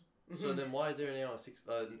is. So then why is there now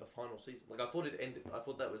a final season? Like I thought it ended. I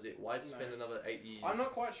thought that was it. Why spend No. another 8 years? I'm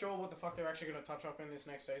not quite sure what the fuck they're actually going to touch up in this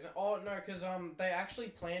next season. Oh no, because they actually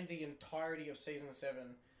planned the entirety of season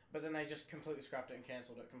 7, but then they just completely scrapped it and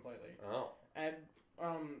cancelled it completely. Oh. And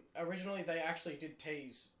originally they actually did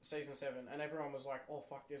tease season 7, and everyone was like, "Oh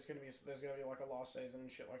fuck, there's gonna be like a last season and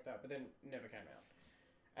shit like that," but then never came out.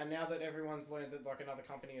 And now that everyone's learned that like another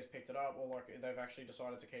company has picked it up, or like they've actually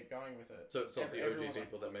decided to keep going with it. So it's not the OG everyone's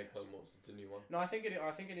people that make Clone Wars. It's a new one. No, I think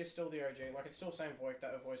it is still the OG. Like it's still same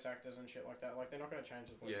voice actors and shit like that. Like they're not gonna change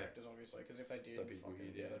the voice Yeah. actors obviously, because if they did, That'd be fucking,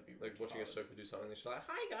 weird. Yeah. that'd be Like watching retarded. Ahsoka do something. And she's like,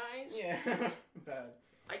 "Hi guys, Yeah, bad.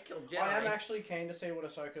 I killed Jedi." I am actually keen to see what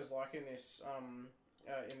Ahsoka's like in this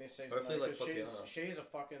season. Hopefully though, like 'cause Tatiana. she's a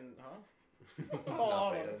fucking Nothing.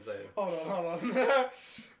 on. I didn't say it. Hold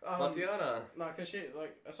on. Tatiana. No, because she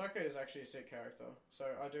Ahsoka is actually a sick character. So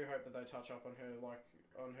I do hope that they touch up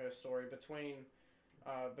on her story between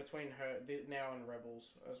her now and Rebels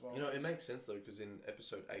as well. You know, it makes sense though because in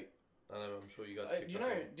episode 8, I know I'm sure you guys. picked you up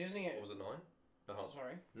know on- Disney. what was it 9?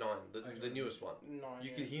 Sorry, 9. The newest one. 9. You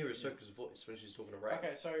yeah. can hear Ahsoka's voice when she's talking to Ray.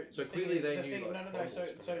 Okay, so So the thing clearly is- they the knew, thing, like, no. Clone So Wars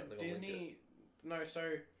coming so out, they got Disney. No,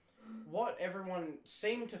 so what everyone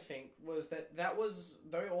seemed to think was that was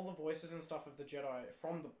though all the voices and stuff of the Jedi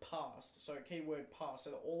from the past. So keyword past. So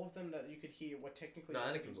that all of them that you could hear were technically No,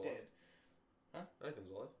 Anakin's dead.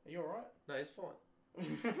 Anakin's alive. Are you alright? No, he's fine.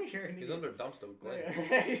 You're an He's idiot. under a dumpster with Glenn.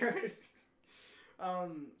 Yeah, you're-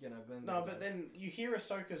 You know, Glenn. no, but then you hear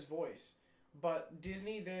Ahsoka's voice. But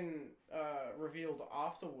Disney then revealed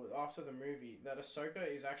after the movie that Ahsoka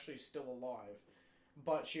is actually still alive,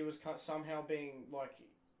 but she was somehow being like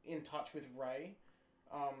in touch with Rey,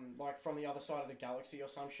 like from the other side of the galaxy or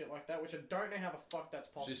some shit like that. Which I don't know how the fuck that's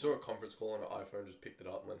possible. She saw a conference call on her iPhone, just picked it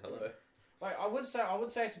up and went hello. Like I would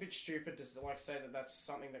say it's a bit stupid to like say that that's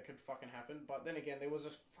something that could fucking happen. But then again, there was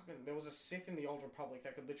a Sith in the Old Republic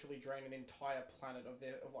that could literally drain an entire planet of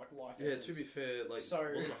like life. Yeah, essence. to be fair, like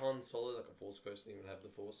So- wasn't Han Solo like a Force ghost and even have the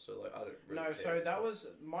Force? So like I don't really No, care. so that was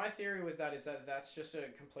my theory with that is that that's just a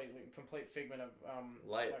complete figment of Leia.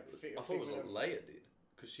 like, I thought it was figment what Leia did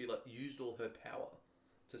because she like used all her power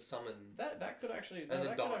to summon. that could actually And then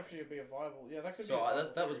that could die. actually be a viable that could So be a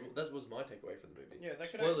viable that was theory. my takeaway from the movie. Yeah, that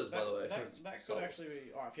could Spoilers, by the way. That So- could actually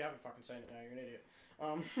be. Oh, if you haven't fucking seen it now, you're an idiot.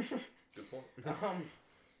 Good point.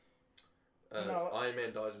 No, Iron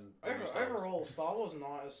Man dies in every Star Wars. overall, Star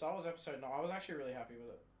Wars Episode 9, I was actually really happy with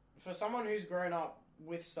it. For someone who's grown up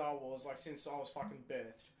with Star Wars like since I was fucking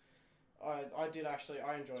birthed, I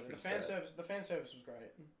enjoyed it. It's pretty sad. The fan service was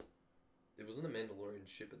great. It wasn't the Mandalorian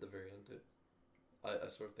ship at the very end too. I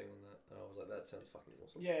saw a thing on that and I was like, that sounds fucking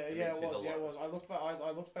awesome. Yeah, And yeah, then it she's was. Yeah, it alive. was.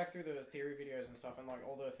 I looked back through the theory videos and stuff, and like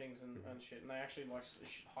all the things and shit, and they actually like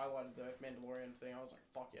highlighted the Mandalorian thing. I was like,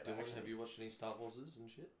 fuck yeah. Dylan, have you watched any Star Warses and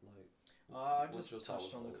shit? Like, I what's your just Star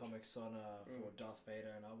touched Wars on the knowledge? comics on for Darth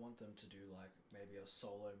Vader, and I want them to do like maybe a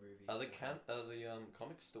solo movie. Are the for him.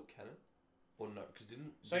 comics still canon? Or no? Because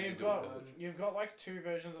didn't So Disney you've do got a purge? you've got like two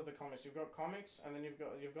versions of the comics. You've got comics, and then you've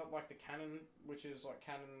got like the canon, which is like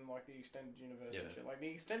canon, like the extended universe and Yeah. shit. Like the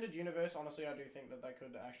extended universe, honestly, I do think that they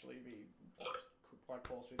could actually be like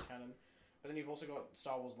close with canon. But then you've also got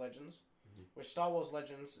Star Wars Legends, which Star Wars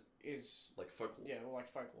Legends is like folklore. yeah, well,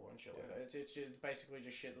 like folklore and shit like that. It's just basically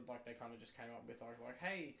just shit that like they kind of just came up with like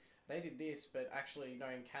hey, they did this, but actually, no,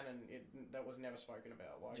 in canon, that was never spoken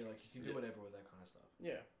about. Like, Yeah, like you can do whatever with that kind of stuff.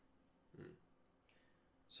 yeah.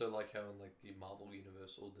 So like how in like the Marvel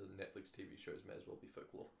universe or the Netflix TV shows may as well be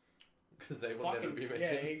folklore because they will never be mentioned.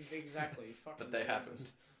 Yeah, exactly. Fucking But they Jesus. happened.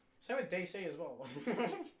 Same with DC as well.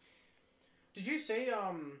 Did you see?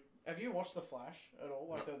 Have you watched The Flash at all?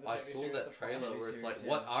 Like the I TV saw series, that The Flash? trailer where it's like, series,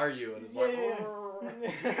 "What are you?" and it's like, "Oh."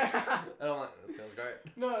 Yeah. And I'm like, "That sounds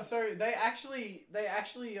great." No, so they actually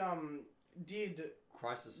did.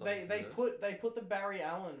 Crisis on They Infinite. put the Barry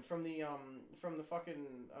Allen from the fucking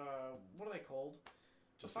what are they called?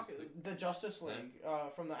 Justice League. The Justice League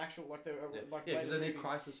from the actual like the like Yeah, because latest they did movies.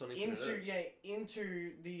 Crisis on Infinite into Earths.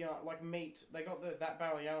 into the like meet they got that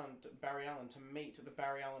Barry Allen to meet the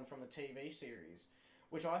Barry Allen from the TV series,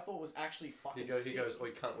 which I thought was actually fucking He sick. goes, "Oh,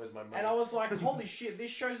 you can't. Where's my money?" And I was like, holy shit,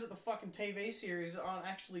 this shows that the fucking TV series aren't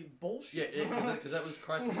actually bullshit. Yeah, because that was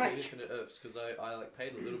Crisis Like- on Infinite Earths. Because I like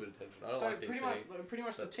paid a little bit of attention. I don't So like DC. pretty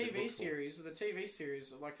much the but it TV looks cool.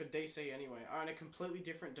 series, like for DC anyway, are in a completely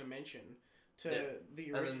different dimension to Yeah. the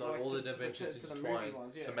And then original, like all the to dimensions the movie intertwine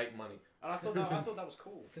ones, yeah. to make money. And I thought that was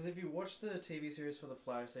cool. Because if you watch the TV series for The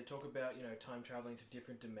Flash, they talk about time traveling to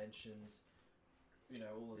different dimensions,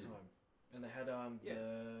 all the time. And they had Yeah.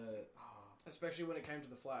 Especially when it came to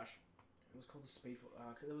the Flash. it was called the Speed.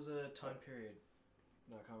 There was a time period.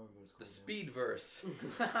 No, I can't remember what it's The called. Speedverse.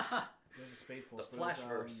 There was a Speed Force. The but it was,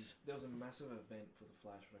 Flashverse. there was a massive event for the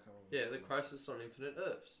Flash, but I can't remember. Yeah, what the it's called. Crisis on Infinite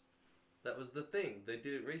Earths. That was the thing. They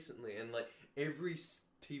did it recently, and like every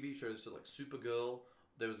TV show, so like Supergirl,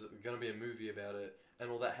 there was going to be a movie about it,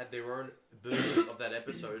 and all that had their own version of that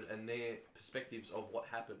episode and their perspectives of what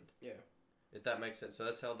happened. Yeah. If that makes sense. So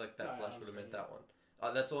that's how like that I Flash would have understand, meant that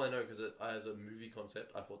one. That's all I know because as a movie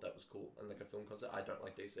concept, I thought that was cool, and like a film concept, I don't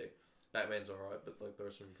like DC. Batman's alright, but like the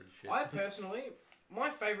rest of them are pretty shit. I personally, my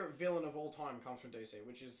favorite villain of all time comes from DC,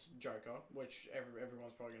 which is Joker, which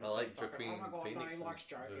everyone's probably gonna. I like think, fucking, Joaquin oh my god, no, Phoenix's he likes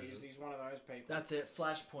Joker. version. He's one of those people. That's it.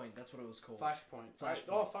 Flashpoint. That's what it was called. Flashpoint. Flashpoint.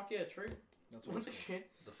 Oh fuck yeah, true. That's what What it's the called. shit?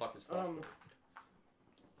 The fuck is Flash?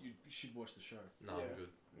 You should watch the show. No, Yeah. I'm good.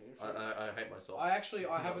 I hate myself. I haven't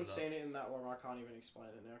Not enough. seen it in that long. I can't even explain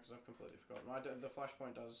it now because I've completely forgotten. The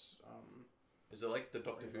Flashpoint does. Is it like the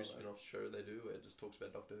Doctor Think Who about that. spin-off show they do where it just talks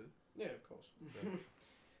about Doctor Who? Yeah, of course. Yeah.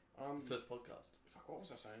 First podcast. Fuck. What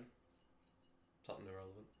was I saying? Something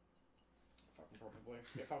irrelevant. Fucking probably.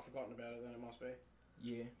 If I've forgotten about it, then it must be.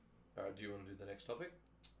 Yeah. Alright, do you want to do the next topic?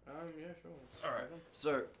 Yeah, sure. Alright. Move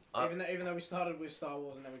So, on. Even though we started with Star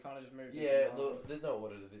Wars and then we kind of just moved. yeah, into look, there's no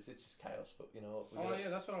order to this. It's just chaos, but you know what? Oh yeah,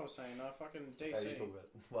 that's what I was saying. Fucking DC. How do you talk about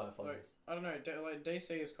it? Why I find Like, this? I don't know. Like DC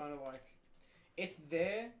is kind of like, it's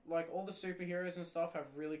there. Like all the superheroes and stuff have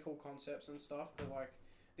really cool concepts and stuff, but like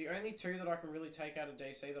the only two that I can really take out of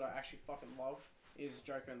DC that I actually fucking love is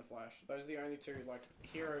Joker and the Flash. Those are the only two like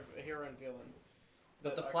hero and villain.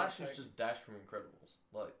 But that the I Flash can is take. just Dash from Incredibles.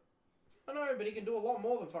 Like, I know, but he can do a lot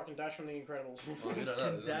more than fucking Dash from the Incredibles. well, you don't know.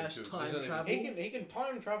 Can there's only Dash two. time There's only- travel? He can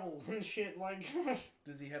time travel and shit. Like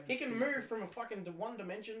Does he have? he can move from a fucking one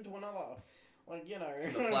dimension to another. Like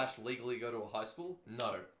Can the Flash legally go to a high school?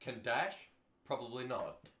 No. Can Dash? Probably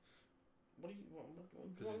not. What do you?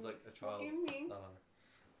 Because he's like a What child. do you mean? I don't know.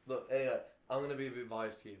 Look, anyway, I'm going to be a bit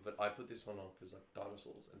biased here, but I put this one on because like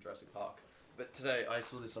dinosaurs and Jurassic Park. But today I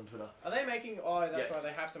saw this on Twitter. Are they making? Oh, that's Yes. right.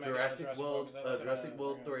 They have to make Jurassic it World, 'cause they have to, Jurassic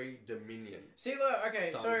World yeah. 3 Dominion. See, look,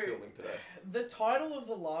 okay, so Started filming today. the title of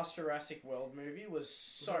the last Jurassic World movie was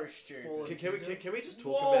so stupid. Fallen- Can we just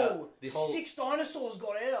talk Whoa! about the whole? 6 dinosaurs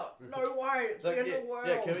got out. No way! It's the end of the world.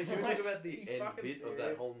 Yeah, can we talk Like, about the you end fucking bit of that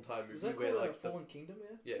serious? whole entire movie Was that where called like the Fallen Kingdom?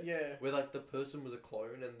 Yeah. yeah, Yeah. where like the person was a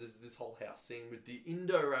clone and there's this whole house scene with the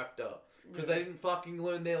Indoraptor because they didn't fucking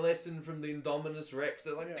learn their lesson from the Indominus Rex.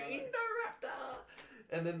 They're like Yeah, the I know. Indoraptor,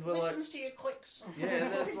 and then we're like. Listens to your clicks. Yeah,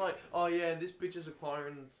 and then it's like, oh yeah, and this bitch is a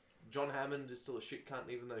clone. John Hammond is still a shit cunt,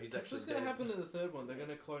 even though he's That's actually what's gonna dead. happen in the third one. They're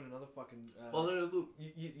gonna clone another fucking. Well, no, look,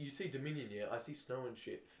 you see Dominion, yeah. I see snow and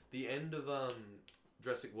shit. The end of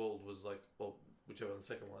Jurassic World was like, or whichever the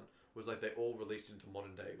second one was like they all released into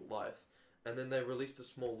modern day life, and then they released a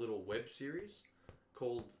small little web series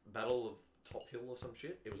called Battle of Top Hill or some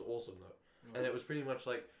shit. It was awesome though, and it was pretty much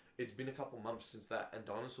like. It's been a couple months since that, and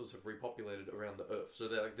dinosaurs have repopulated around the Earth, so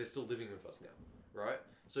they're still living with us now, right?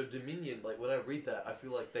 So Dominion, like when I read that, I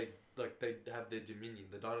feel like they have their dominion.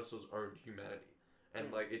 The dinosaurs owned humanity,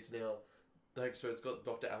 and like it's now, like so it's got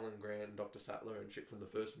Dr. Alan Grant, Dr. Sattler, and shit from the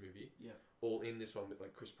first movie, Yeah. all in this one with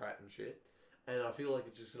like Chris Pratt and shit, and I feel like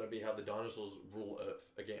it's just gonna be how the dinosaurs rule Earth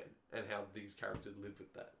again, and how these characters live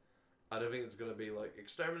with that. I don't think it's gonna be like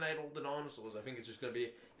exterminate all the dinosaurs. I think it's just gonna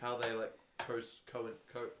be how they like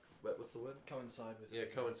what's the word? coincide with. Yeah,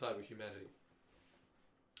 coincide with humanity.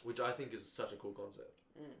 which I think is such a cool concept.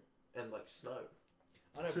 And like snow.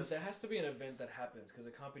 I know, but there has to be an event that happens because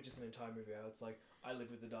it can't be just an entire movie how it's like I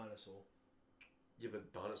live with the dinosaur. Yeah,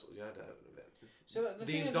 but dinosaurs, you had to have an event. So the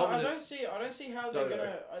thing is, Indominus I don't see how they're Dodo.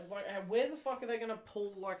 gonna where the fuck are they gonna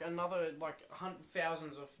pull like another like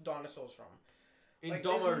thousands of dinosaurs from? Like,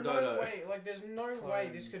 there's Indomo no Dodo. way. Like, there's no Clone.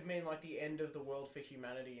 way this could mean like the end of the world for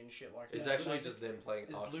humanity and shit like It's that. actually Like, just them playing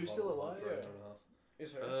Is Ark Blue Survival still Evolved alive? for Yeah. an hour and a half.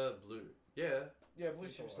 is her? Blue. Yeah, Yeah,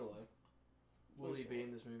 Blue's Blue's still alive. Will Blue's he still be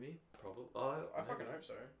in this movie? probably. I fucking hope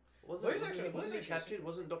so. Wasn't Blue's it actually captured?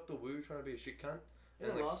 Wasn't Doctor Wu trying to be a shit cunt? In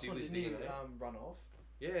And the like last steal one, his didn't he DNA? run off?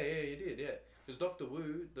 Yeah, he did, yeah. Because Doctor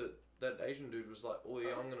Wu, that Asian dude was like, oh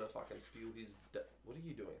yeah, I'm gonna fucking steal his... What are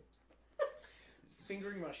you doing?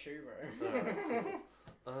 Fingering my shoe, bro.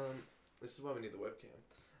 Alright, this is why we need the webcam.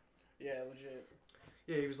 Yeah, legit.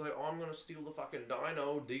 Yeah, he was like, oh, I'm gonna steal the fucking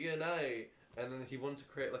dino DNA. And then he wanted to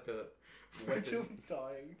create like a weapon. Dylan's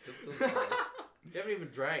dying. You haven't even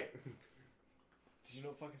drank. Did you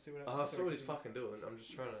not fucking see what I happened? saw what he's fucking doing. I'm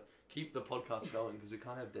just trying to keep the podcast going because we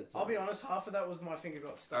can't have dead I'll be silence. honest, half of that was my finger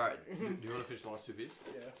got stuck. Alright, do you want to finish the last two beers?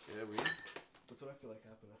 Yeah. Yeah, we. That's what I feel like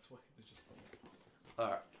happened. That's why it was just funny.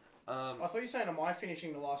 Alright. I thought you were saying, am I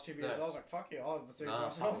finishing the last two beers? No. I was like, fuck yeah, I'll have the two Nah,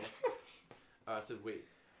 myself. I said we.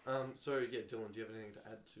 So yeah, Dylan, do you have anything to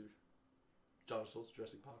add to Dinosaurs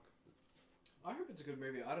Jurassic Park? I hope it's a good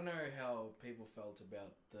movie. I don't know how people felt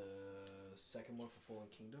about the second one for Fallen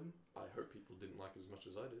Kingdom. I hope people didn't like it as much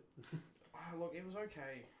as I did. Look, it was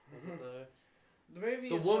okay. Was it though? The movie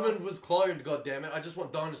The itself- woman was cloned, goddammit. I just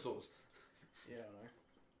want dinosaurs. Yeah, I know.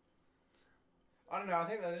 I don't know. I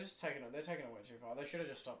think they're just taking it. They're taking it way too far. They should have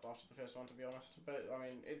just stopped after the first one, to be honest. But I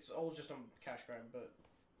mean, it's all just a cash grab. But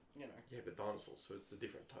you know, Yeah, but dinosaurs, so it's a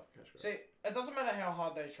different type of cash grab. see, it doesn't matter how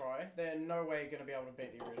hard they try. They're no way going to be able to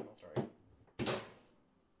beat the original three.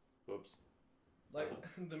 Whoops. Like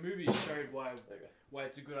the movie showed why Okay.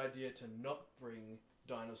 it's a good idea to not bring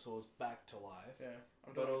dinosaurs back to life, Yeah,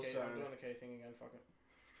 I'm But doing the key. also- I'm doing the key thing again. Fuck it.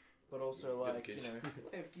 but also Get the like keys.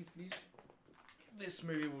 Have keys, please. this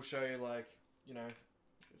movie will show you like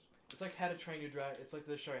it's like How to Train Your Dragon. It's like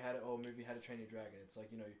the show movie How to Train Your Dragon. It's like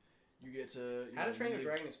you get to How to Train Your live-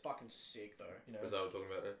 Dragon is fucking sick though. Is that what we're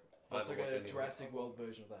talking about now? I It's like haven't watched a any of it. Jurassic World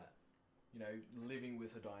version of that. Living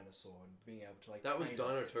with a dinosaur and being able to like. That was train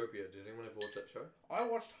it. Dinotopia. Did anyone ever watch that show? I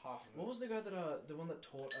watched half of it. What was the guy that the one that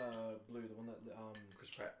taught Blue, the one that Chris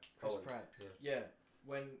Pratt. Chris Colin. Pratt. Yeah. Yeah,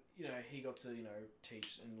 when he got to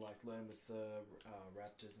teach and like learn with the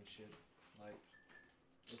raptors and shit. Like,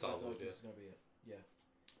 that's what I feel Star-Lord, like this is gonna be it. Yeah,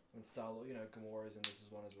 when Star-Lord, Gamora's in this is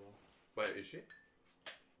one as well. Wait, is she?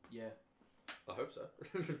 Yeah, I hope so.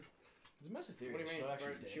 there's a massive theory. What do you she's mean? not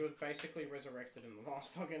actually Bro, dead. she was basically resurrected in the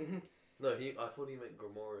last fucking. No, I thought he meant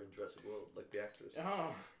Gamora in Jurassic World, like the actress.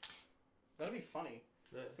 Oh, that'd be funny.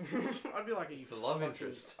 Yeah. I'd be like, are you It's the love fucking-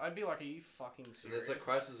 interest. I'd be like, are you fucking serious? And there's like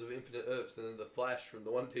Crisis of Infinite Earths, and then the Flash from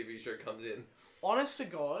the one TV show comes in. Honest to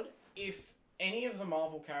God, if any of the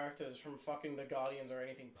Marvel characters from fucking the Guardians or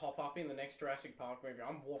anything pop up in the next Jurassic Park movie,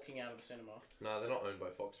 I'm walking out of the cinema. No, they're not owned by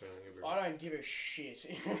Fox or anything. I don't give a shit.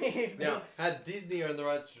 If they- Now, had Disney owned the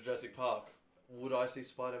rights to Jurassic Park, would I see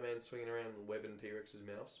Spider-Man swinging around and webbing T-Rex's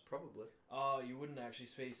mouths? Probably. You wouldn't actually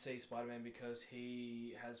see Spider-Man because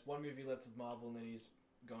he has one movie left with Marvel and then he's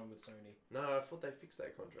gone with Sony. No, I thought they fixed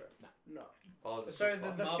that contract. no. Oh, So the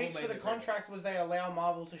Marvel fix made for the the agreement. contract was they allow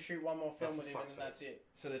Marvel to shoot one more film Oh, with for him, and fuck's then that's it.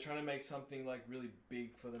 So they're trying to make something like really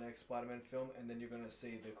big for the next Spider-Man film, and then you're going to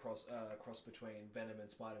see the cross between Venom and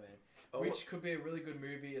Spider-Man, Oh, which could be a really good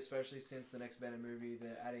movie, especially since the next Venom movie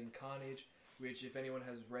they're adding Carnage, which if anyone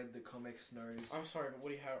has read the comics knows. I'm sorry, but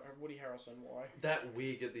Woody Harrelson, why? that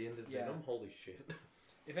wig at the end of Yeah. Venom, holy shit.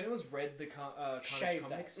 If anyone's read the Carnage Shave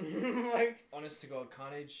comics, that. Like, honest to God,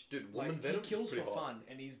 Carnage, Dude, like, Woman Venom he kills is pretty for hot. fun,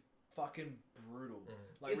 and he's fucking brutal.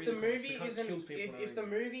 Mm. Like, if read the comics, movie cunt isn't kills people for if no the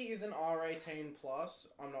reason. movie isn't R18 plus,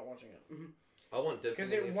 I'm not watching it. I want Deadpool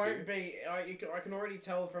Because in it the won't MCU. be. I can already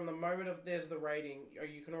tell from the moment of there's the rating.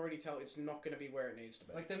 You can already tell it's not going to be where it needs to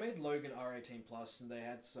be. Like they made Logan R18 plus, and they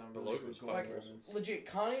had some But really Logan's good fucking gore awesome. moments. Legit,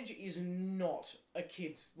 Carnage is not a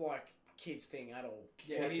kids thing at all.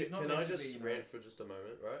 Yeah, he's not Can meant I to just be, you know. rant for just a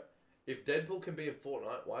moment, right? If Deadpool can be in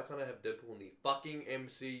Fortnite, why can't I have Deadpool in the fucking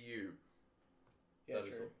MCU? Yeah, That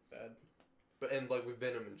is true. Bad. But and like with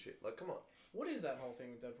Venom and shit, like come on. What is that whole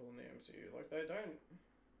thing with Deadpool in the MCU? Like they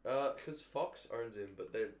don't. Because Fox owns him,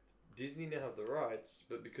 but Disney now have the rights.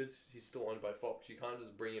 But because he's still owned by Fox, you can't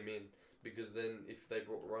just bring him in because then if they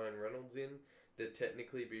brought Ryan Reynolds in, they'd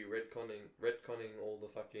technically be retconning all the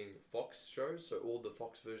fucking Fox shows, so all the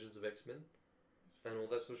Fox versions of X-Men. and all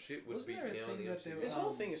that sort of shit would Wasn't be there a now in thing the that they MCU. were- This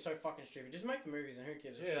whole thing is so fucking stupid. Just make the movies and who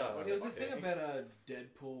gives a shit? Yeah, Like, There was a fuck thing it. about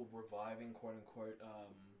Deadpool reviving, quote unquote,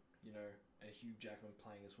 you know, and Hugh Jackman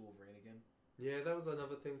playing as Wolverine again. Yeah, that was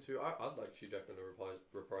another thing too. I'd like Hugh Jackman to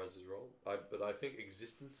reprise his role. But I think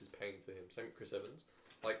existence is paying for him. Same with Chris Evans.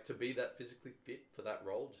 Like, to be that physically fit for that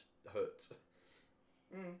role just hurts.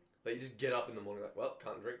 Mm. Like, you just get up in the morning like, well,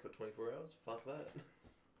 can't drink for 24 hours. Fuck that.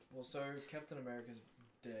 Well, so Captain America's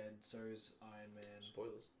dead, so is Iron Man.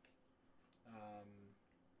 Spoilers.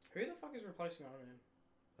 Who the fuck is replacing Iron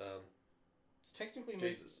Man? It's technically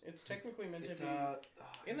Jesus. It's technically meant It's to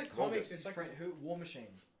be. In the his- comics, his it's like friend, who War Machine.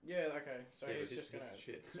 Yeah, okay. So Yeah, he's but just he's gonna.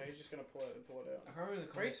 shit. So he's just gonna pull it out. I can't remember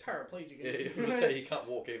the So he's comics. paraplegic. Yeah, isn't you would say he can't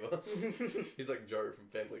walk either. He's like Joe from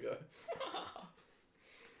Family Guy.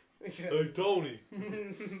 Hey, Tony!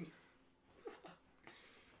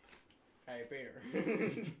 Hey, Peter.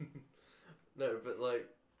 No, but like,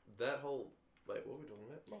 that whole... Wait, what were we talking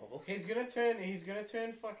about? Marvel? He's gonna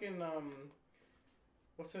turn fucking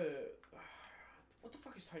What the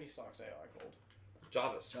fuck is Tony Stark's AI called?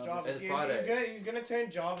 Jarvis. Jarvis. And Friday. He's gonna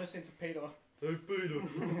turn Jarvis into Peter. Hey, Peter!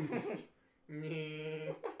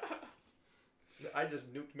 I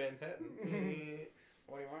just nuked Manhattan.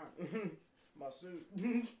 What do you want? My suit.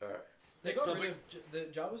 Alright. They Next got topic. rid of the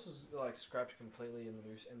Jarvis was like scrapped completely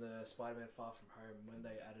in the Spider-Man Far From Home when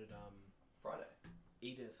they added Friday.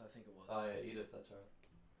 Edith, I think it was. Oh, yeah, Edith, that's right.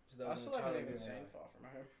 So that I was still entirely haven't even new, seen Far From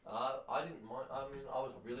Home. I didn't mind. I mean, I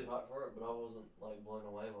was really hyped for it, but I wasn't like blown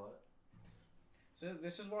away by it. So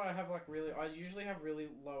this is why I have like really. I usually have really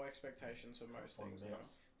low expectations for most things now.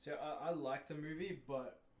 So I liked the movie,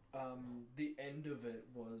 but the end of it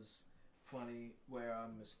was funny, where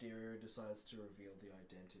Mysterio decides to reveal the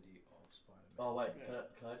identity of Spider-Man. Oh wait, Yeah.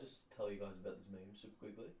 can I just tell you guys about this meme super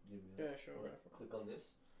quickly? Yeah, sure. Alright, go for it. click on this.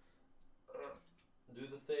 Do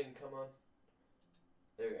the thing, come on.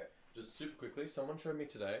 There we go. Just super quickly, someone showed me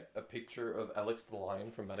today a picture of Alex the Lion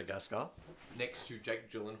from Madagascar next to Jake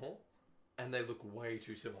Gyllenhaal, and they look way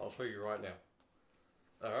too similar. I'll show you right now.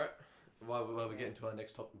 Alright? While we get into our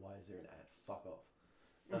next topic, why is there an ad? Fuck off.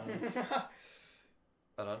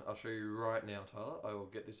 Hold on, I'll show you right now, Tyler. I will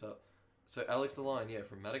get this up. So Alex the Lion, yeah,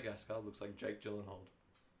 from Madagascar, looks like Jake Gyllenhaal.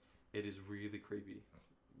 It is really creepy.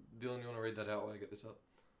 Dylan, you want to read that out while I get this up?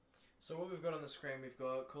 So what we've got on the screen, we've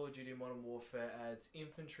got Call of Duty Modern Warfare adds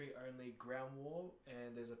infantry only ground war,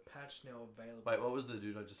 and there's a patch now available. Wait, what was the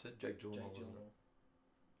dude I just said? Jake Gyllenhaal, Jake wasn't it?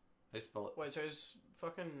 Gyllenhaal. They spell it. Wait, so is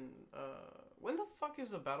fucking when the fuck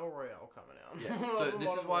is the battle royale coming out? Yeah. So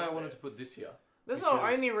this is why I wanted to put this here. This is the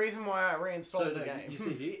because- only reason why I reinstalled So the no, game. you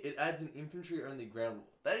see here, it adds an infantry only ground war.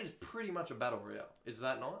 That is pretty much a battle royale. Is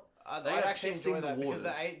that not? I'd They are actually testing enjoy the that because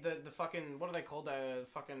waters. the fucking what are they called? The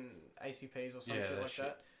fucking ACPs or some Yeah, shit that like shit.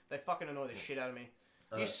 that. They fucking annoy the shit out of me.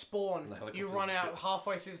 Uh, You spawn, the helicopters you run and out shit.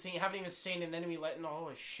 halfway through the thing, you haven't even seen an enemy let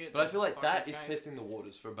oh shit. But I there's feel a like that fucking is tank. testing the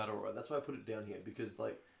waters for a battle royale. That's why I put it down here because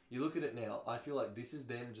like you look at it now, I feel like this is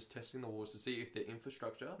them just testing the waters to see if their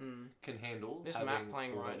infrastructure can handle This having map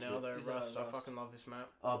playing all right that now shit. though, Is that Rust. I Rust? fucking love this map.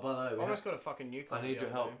 Oh, by the way, I almost got a fucking nuke on I it need the your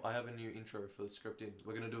other help. day. I have a new intro for the scripting.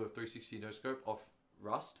 We're gonna do a 360 no scope off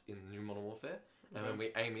Rust in New Modern Warfare, and when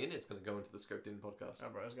we aim in, it's gonna go into the scripting podcast. Oh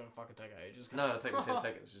bro, it's gonna fucking take ages. No, it'll take me 10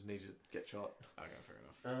 seconds. Just need you to get shot. Okay,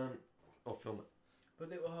 fair enough. Or film it. But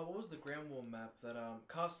what was the ground war map that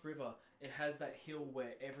Cast River? It has that hill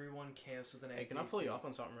where everyone camps with an Hey, can I pull you up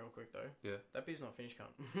on something real quick though? Yeah. That bit's not finished,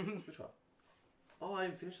 cunt. Which one? Oh, I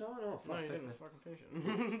didn't finish that one? Oh, fuck. No, you okay. didn't fucking finish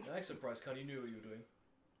it. I'm surprised, Cunt. You knew what you were doing.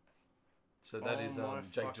 So that Oh is my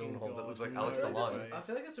Jake fucking Gyllenhaal that God, looks like no Alex the way. Lion. I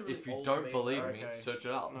feel like that's a really If you old don't meme. believe though. me, Okay. search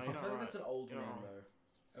it up. No, I you're feel not like right. that's an old You're meme not though.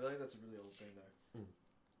 I feel like that's a really old thing though.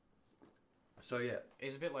 So yeah,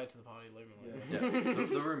 He's a bit late to the party. Leave him Yeah. alone.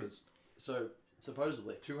 the rumours. So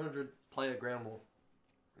supposedly 200 player ground war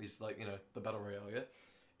is like the battle royale. Yeah,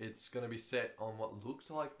 it's gonna be set on what looks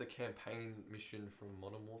like the campaign mission from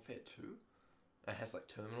Modern Warfare 2. It has like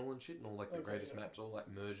terminal and shit, and all like the Okay, greatest yeah. maps all like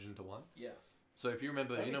merged into one. Yeah. So if you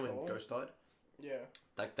remember, That'd you be know cool. when Ghost died, Yeah.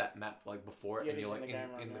 like that map like before it, Yeah, and he's you're in like the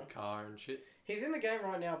game right in the now. car and shit. He's in the game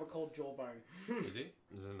right now, but called Jawbone. Is he?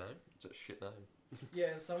 Is his name? It's a shit name. Yeah,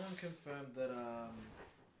 and someone confirmed that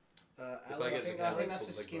If I I guess think, it's I think Alex that's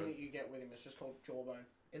the or the skin Gro- that you get with him. It's just called Jawbone.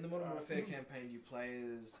 in the Modern Uh, Warfare campaign you play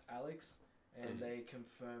as Alex, and they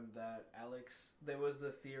confirmed that Alex. There was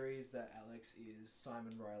the theories that Alex is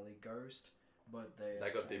Simon Riley Ghost, but they They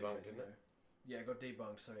are got saying debunked, that, didn't Yeah, it got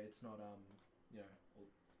debunked, so it's not well,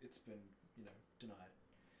 it's been denied.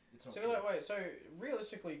 It's not So true. like, wait, so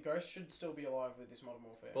realistically, Ghost should still be alive with this Modern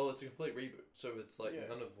Warfare. Well, it's a complete reboot, so it's like Yeah.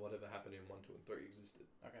 none of whatever happened in 1, 2, and 3 existed.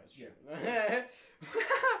 Okay, that's Yeah. true.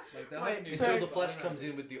 Like, they'll Wait, have new so- Until stuff, the Flash I don't know. comes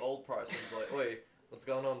in with the old price and is like, "Oi, What's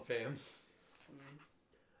going on, fam?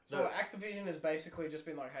 So No. Activision has basically just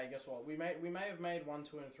been like, hey, guess what? We may have made 1,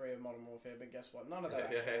 2, and 3 of Modern Warfare, but guess what? None of that Yeah,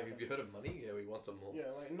 actually hey, happened. have you heard of money? Yeah, we want some more.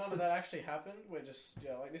 Yeah, like none of that actually happened. We're just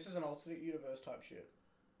like this is an alternate universe type shit.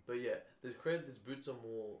 But yeah, they've created this boots on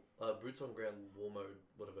ground war mode,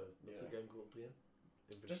 whatever. What's the game called again?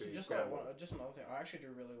 Infantry Just Ground that one. War. Just another thing. I actually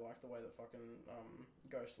do really like the way that fucking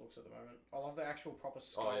Ghost looks at the moment. I love the actual proper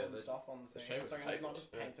skull and stuff on the it's a thing. shame It's like it's it's not paid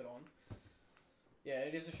just for it, painted on. Yeah,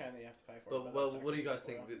 it is a shame that you have to pay for it. But but well, that's what do you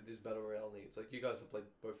actually guys cool, think that this battle royale needs? Like, you guys have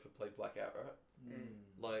both played Blackout, right?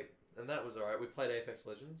 Like, and that was alright. We've played Apex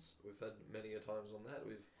Legends. We've had many a times on that.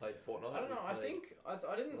 We've played Fortnite. I don't know. I think I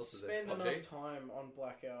didn't what else is there? spend PUBG? enough time on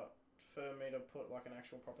Blackout for me to put like an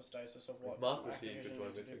actual proper status of what If Mark was here, you could Activision join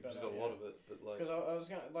need to with do you because better. he's got a lot of it. But like, Because I was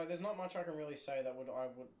gonna like, there's not much I can really say that I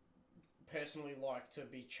would personally like to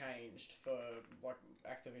be changed for like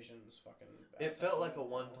Activision's fucking. it felt like a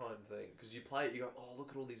one-time thing because you play it, you go, oh, look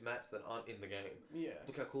at all these maps that aren't in the game. Yeah.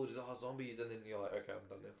 Look how cool it is. Oh, zombies, and then you're like, okay, I'm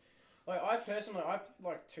done now. Like I played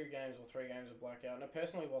like 2 games or 3 games of Blackout, and it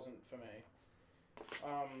personally wasn't for me.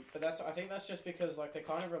 But I think that's just because like they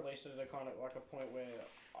kind of released it at a kind of like a point where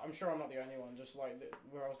I'm sure I'm not the only one, just like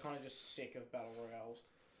where I was kind of just sick of battle royales.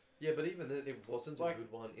 Yeah, but even then, it wasn't Like, a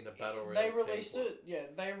good one in a battle royale. They released standpoint. it. Yeah,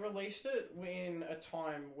 they released it in a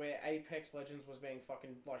time where Apex Legends was being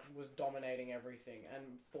fucking like was dominating everything,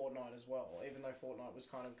 and Fortnite as well. Even though Fortnite was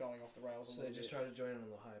kind of going off the rails a So little they just bit. try to join in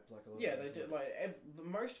on the hype, like a lot. Yeah, of they did. them. Like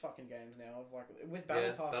most fucking games now, with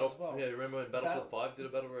battle passes as well. Yeah, remember when Battlefield 5 did a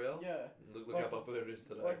battle royale? Yeah, Look Like- how popular it is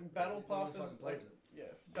today. like battle No one passes. fucking plays Like,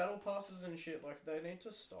 yeah, battle passes and shit. Like they need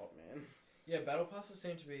to stop, man. Yeah, battle passes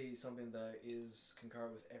seem to be something that is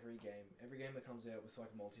concurrent with every game. Every game that comes out with like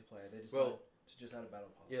multiplayer, they decide to just add a battle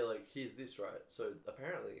pass. Yeah, like here's this, right? So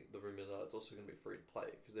apparently the rumors are it's also going to be free to play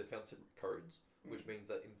because they found separate codes, which means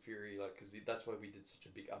that in theory, like, because that's why we did such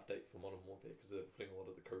a big update for Modern Warfare because they're putting a lot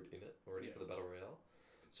of the code in it already for the battle royale.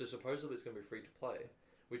 So supposedly it's going to be free to play,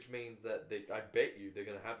 which means that I bet you they're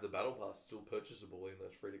going to have the battle pass still purchasable even though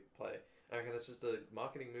it's free to play. And I reckon it's just a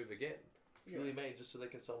marketing move again. Purely made just so they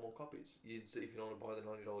can sell more copies. If you don't want to buy the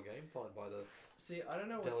 $90 game, fine, buy the See, I don't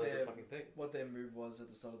know download the fucking thing. what their move was at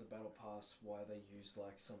the start of the battle pass. Why they used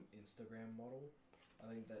like some Instagram model. I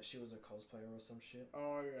think that she was a cosplayer or some shit.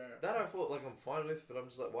 Oh yeah. That I thought like I'm fine with, but I'm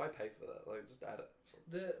just like, why pay for that? Like, just add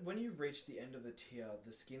it. When you reach the end of the tier,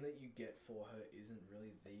 the skin that you get for her isn't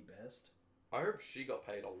really the best. I hope she got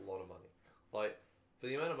paid a lot of money. Like, for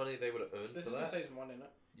the amount of money they would have earned This for is that. the season 1, isn't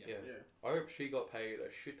it? Yeah. Yeah. I hope she got paid a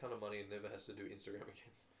shit ton of money and never has to do Instagram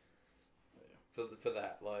again. For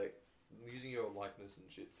that, like, using your likeness and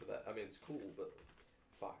shit for that. I mean, it's cool, but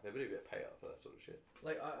fuck, they better get a payout for that sort of shit.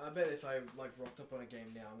 Like, I bet if I like rocked up on a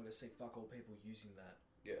game now, I'm gonna see fuck all people using that.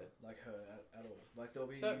 Yeah. Like her at all. Like they'll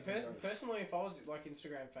be. So using those. personally, if I was like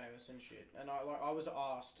Instagram famous and shit, and I was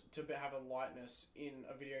asked to have a likeness in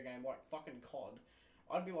a video game like fucking COD,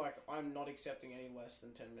 I'd be like, I'm not accepting any less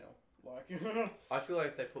than 10 mil. Like, I feel like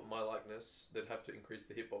if they put my likeness, they'd have to increase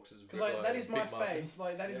the hitboxes. because like that is my big margin. face.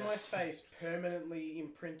 Like that is Yeah. my face permanently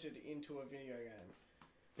imprinted into a video game.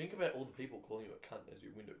 Think about all the people calling you a cunt as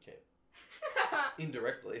your window cam.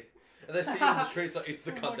 Indirectly. And they see you in the streets like, it's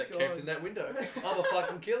the Oh cunt my that God. camped in that window. I'ma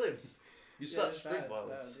fucking kill him. You start it's street bad,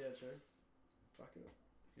 violence. bad, yeah, true. Fuck it.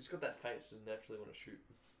 You just got that face and naturally want to shoot.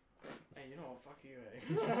 Hey, you know what? Fuck you,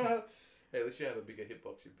 eh? Hey, at least you have a bigger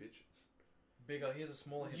hitbox, you bitch. Bigger. Here's a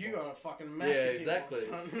smaller. You hitbox. got a fucking massive Yeah, hitbox, exactly.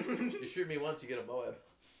 cunt. You shoot me once, you get a Moab.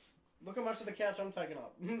 Look how much of the couch I'm taking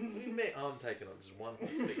up. What do you mean? I'm taking up just one whole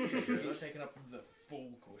seat. He's taking up the full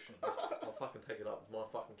cushion. I'll fucking take it up. It's my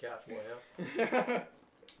fucking couch, my house.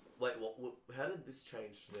 Wait, what? How did this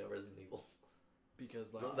change to now Resident Evil?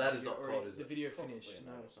 Because like No, that is the not video COD, is the it? video Probably finished.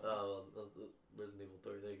 no. No. Resident Evil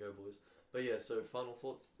 3. There you go, boys. But yeah, so final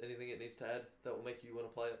thoughts. Anything it needs to add that will make you want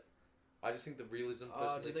to play it? I just think the realism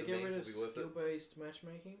personally Did they for get me rid will of be worth it. skill-based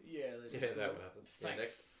matchmaking? Yeah, they Yeah, just that won't happen. Yeah, Thank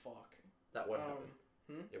next fuck. that won't happen.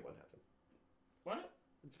 Hmm? It won't happen. What?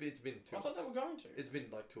 It's been 2 I thought they months. were going to. It's been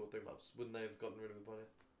like 2 or 3 months. Wouldn't they have gotten rid of it by now?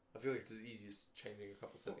 I feel like it's as easy as changing a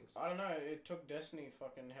couple settings. I don't know. It took Destiny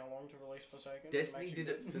fucking how long to release Forsaken? Destiny Makes you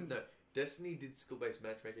did it. good. No, Destiny did skill-based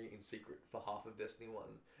matchmaking in secret for half of Destiny 1,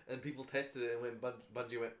 and people tested it and when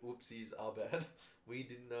Bungie went, "Oopsies, our bad. We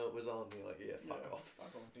didn't know it was on." You're like, "Yeah, fuck Yeah, off."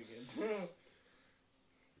 Fuck off, dickheads.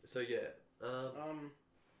 So yeah, Yeah,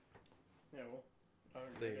 well.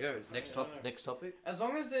 there you go. Next topic. As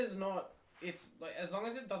long as there's not, it's like as long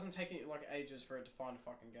as it doesn't take it like ages for it to find a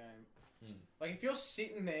fucking game. Like if you're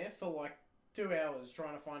sitting there for like 2 hours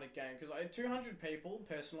trying to find a game, because like 200 people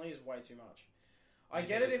personally is way too much. I You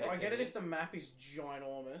get think it it'd if take 10 the map is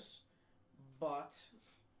ginormous, but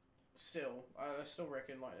still, I still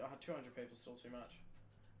reckon like 200 people is still too much.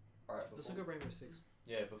 Alright, Let's look at Rainbow Six.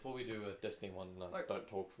 yeah, before we do a Destiny one, Like, don't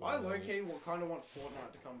talk for I 1 low minute. key kind of want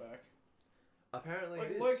Fortnite to come back. Apparently Like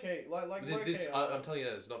it is. low key, like low This, key. I'm telling you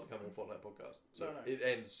that it's not becoming a Fortnite podcast. So No. it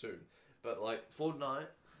ends soon. But like Fortnite,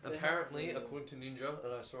 They apparently, have the- according to Ninja,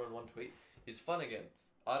 and I saw in one tweet, is fun again.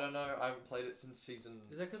 I don't know. I haven't played it since season.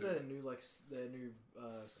 Is that because 2. their new their new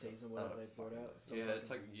season whatever they brought out? Yeah, it's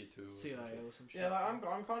like year 2 or CIO something. or some shit. Yeah, like,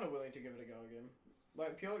 I'm kind of willing to give it a go again.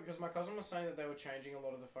 Like purely because my cousin was saying that they were changing a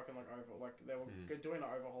lot of the fucking they were doing an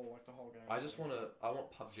overhaul like the whole game. I just want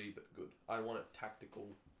PUBG but good. I want it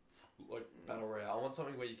tactical, like battle royale. I want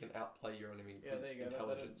something where you can outplay your enemy. Yeah, there you go.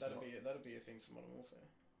 Intelligence. That'd be a thing for Modern Warfare.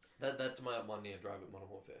 That's my one near drive at Modern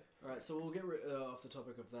Warfare. Alright, so we'll get off the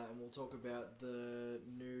topic of that and we'll talk about the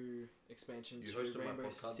new expansion You to hosted my Rainbow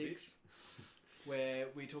podcast, Six, where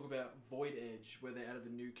we talk about Void Edge, where they added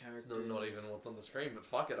the new characters. It's not even what's on the screen, but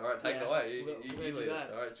fuck it. All right, take it Yeah, away. we're You gonna lead do it.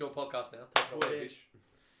 that. All right, it's your podcast now. Take it Void away, Edge.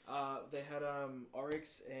 They had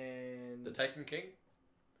Oryx and bitch. The Taken King.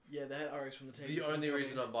 yeah, they had Oryx from the Taken The King only coming.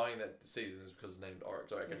 reason I'm buying that season is because it's named Oryx,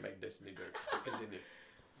 so I can make Destiny jokes. But continue.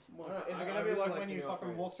 Is it I gonna be really like like when the you new fucking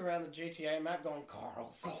upgrades. walked around the GTA map going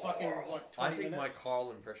Carl for fucking like 20 I think my minutes?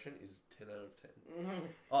 Carl impression is 10 out of 10. Mhm.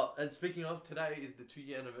 Oh, and speaking of, today is the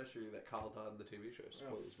 2-year anniversary that Carl died in the TV show.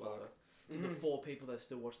 Spoilers, by the way. To the 4 people that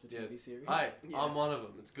still watch the Yeah. TV series. Hey, Yeah. I'm one of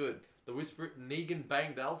them. It's good. The Whisper, Negan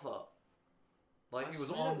banged Alpha. Like, I he was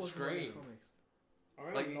swear that on wasn't one of the screen. comics. I'm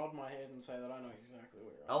gonna Like- nod my head and say that I know exactly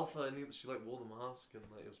where you're at. Alpha, and she like wore the mask, and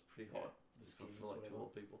like it was pretty hot The for, skins, for like 2 whatever.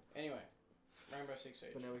 old people. Anyway, Rainbow Six Siege.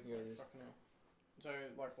 But now we can go to this. Fucking hell. So,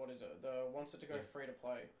 like, what is it? The wants it to go Yeah. free to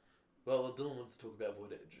play. Well, Dylan wants to talk about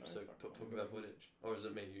Void Edge, Oh, so fuck talk no. about Void Edge. Or is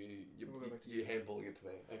it me? We'll go back to You're handballing it to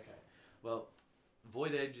me. Okay. Well,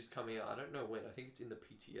 Void Edge is coming out. I don't know when. I think it's in the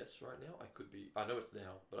PTS right now. I could be. I know it's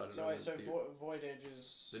now, but I don't So, know. wait, so the- Void Edge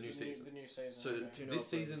is The new season. The new season. So okay. Two new this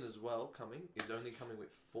season operators. as well is only coming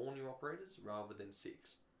with 4 new operators rather than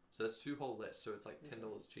 6. So that's 2 whole less. So it's like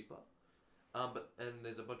 $10 cheaper. And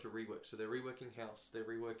there's a bunch of reworks. So they're reworking House. They're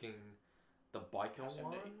reworking the biker House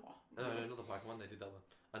one. MD. Oh. No, not the biker one. They did that one.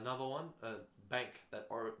 Another one, Bank. That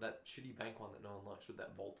shitty bank one that no one likes with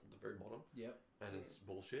that vault at the very bottom. Yep. And it's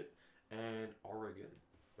bullshit. And Oregon,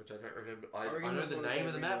 which I don't remember. I Oregon know was the one that name they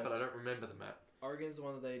of the map, but I reworked. don't remember the map. Oregon's the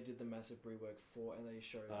one that they did the massive rework for, and they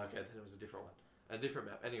showed. Oh, okay, then it was a different one. A different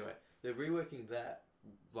map. Anyway, they're reworking that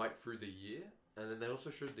like through the year, and then they also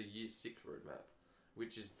showed the year 6 roadmap,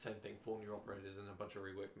 which is the same thing, 4 new operators and a bunch of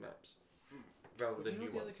reworked maps. Rather But than you know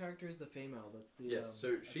new what the ones. other character is? The female. That's the Yes,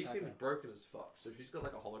 so she attacker. seems broken as fuck. So she's got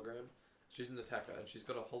like a hologram. She's an attacker, and she's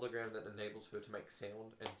got a hologram that enables her to make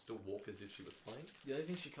sound and still walk as if she was playing. The only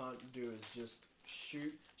thing she can't do is just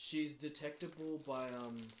shoot. She's detectable by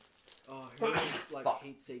who is like Fuck.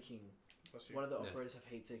 heat seeking. Bless you. One of the Yeah. operators have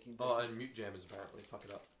heat seeking. Oh, and mute jammers apparently. Fuck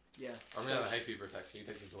it up. yeah. I'm gonna have a hay fever attack, so you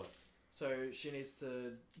take this away. So she needs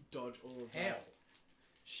to dodge all of How? that.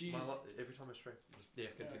 She's Every time I stray, just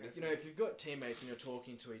continue. you know, if you've got teammates and you're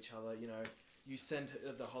talking to each other, you know, you send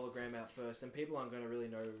the hologram out first, and people aren't going to really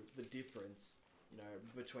know the difference, you know,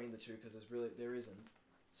 between the two because there isn't.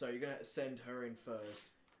 So you're going to send her in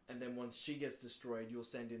first, and then once she gets destroyed, you'll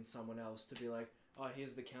send in someone else to be like, oh,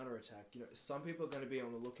 here's the counter attack. You know, some people are going to be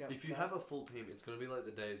on the lookout. If for you that. have a full team, it's going to be like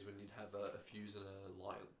the days when you'd have a fuse and a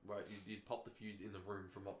line, right? You'd pop the fuse in the room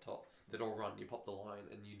from up top. They'd all run. You pop the line,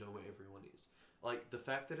 and you know where everyone is. Like, the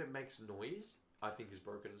fact that it makes noise, I think is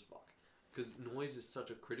broken as fuck. Because noise is such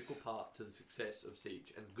a critical part to the success of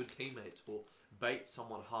Siege, and good teammates will bait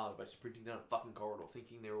someone hard by sprinting down a fucking corridor,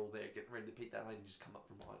 thinking they're all there, getting ready to peek that lane, and just come up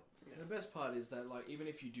from behind. The best part is that, like, even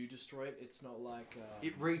if you do destroy it, it's not like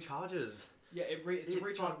It recharges. yeah, it's a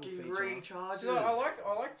rechargeable fucking feature. recharges. So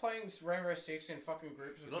I like playing Rainbow Six in fucking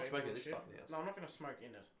groups. You're with not people smoking and this shit. fucking house. No, I'm not gonna smoke in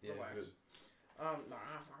it. Yeah, Relax. good. No,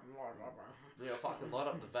 I fucking light it up, bro. Yeah, fucking light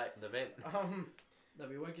up the vent. No,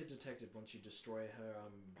 we won't get detected once you destroy her.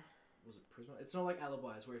 Was it Prisma? It's not like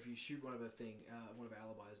alibis, where if you shoot one of her one of her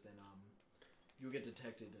alibis, then you'll get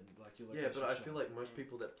detected and like you'll. Yeah, but I feel like most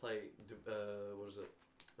people that play,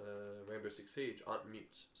 Rainbow Six Siege aren't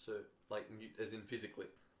mutes. So, like, mute as in physically.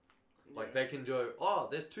 Like, they can go, oh,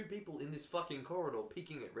 there's 2 people in this fucking corridor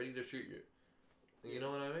peeking it, ready to shoot you. You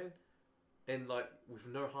know what I mean? And, like, with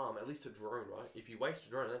no harm, at least a drone, right? If you waste a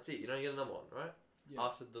drone, that's it. You don't get another one, right? Yeah.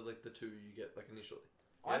 After the 2 you get, like, initially.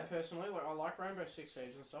 I Yeah? personally I like Rainbow Six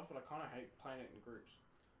Siege and stuff, but I kind of hate playing it in groups.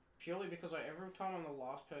 Purely because every time I'm the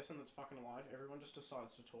last person that's fucking alive, everyone just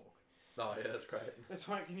decides to talk. Oh, yeah, that's great. It's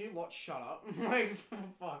like, can you lot shut up? Like,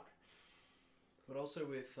 fuck. But also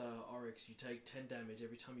with Oryx, you take 10 damage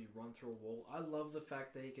every time you run through a wall. I love the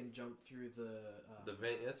fact that he can jump through The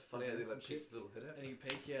vent. Yeah, it's funny. I think vents that and picks the little head out. and you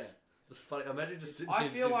peek. Yeah, It's funny. Imagine just sitting I here,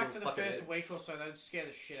 feel just like with for a the fucking first head. week or so, that'd scare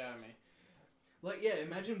the shit out of me. like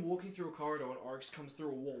imagine walking through a corridor and Oryx comes through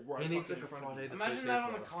a wall right. He needs fucking like in a front of you. Friday the Imagine 13th that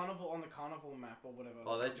on the mask. carnival map or whatever.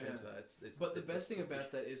 Oh, they Yeah. changed that. But the it's best thing spooky.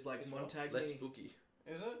 about that is like It's what? Montagne Less spooky.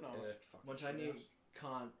 Is it? No, Yeah. it's fucking Montagne shit house.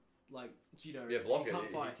 can't like Yeah, block he it. can't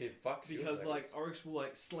He fight can fuck shield, because I like guess. Oryx will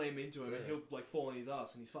like slam into him and Yeah. he'll like fall on his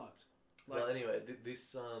ass and he's fucked. Like, Well, anyway,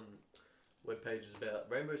 this webpage is about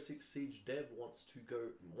Rainbow Six Siege dev wants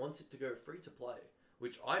it to go free to play,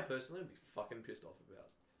 which I personally would be fucking pissed off about.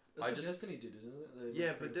 that's I what just- Destiny did it, isn't it? They Yeah,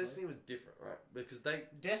 went free but to play. Destiny was different, right? Because they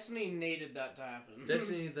Destiny needed that to happen.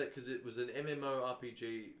 Destiny because it was an MMO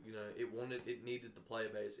RPG, you know, it needed the player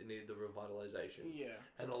base, it needed the revitalization, Yeah.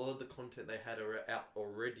 and a lot of the content they had out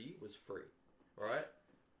already was free, right?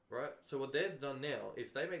 Right. So what they've done now,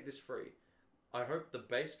 if they make this free, I hope the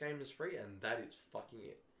base game is free, and that is fucking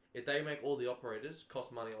it. If they make all the operators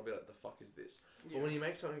cost money, I'll be like, the fuck is this? Yeah. But when you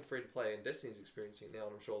make something free to play, and Destiny's experiencing it now,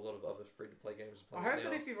 and I'm sure a lot of other free to play games are I playing hope it that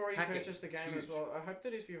now. if you've already Hacking, purchased the it's game as huge. well, I hope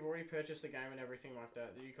that if you've already purchased the game and everything like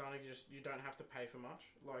that, that you kind of you don't have to pay for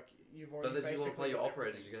much. Like you've already. But if you want to play your got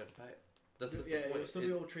operators, everything. you're gonna have to pay it. That's yeah, the point. it'll still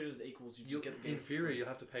be all treated as equals. You just get the game In for theory, free. you'll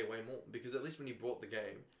have to pay way more because at least when you bought the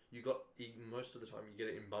game, most of the time you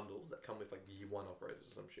get it in bundles that come with like year one operators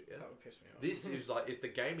or some shit. Yeah. That would piss me off. This is like if the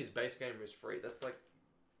base game is free, that's like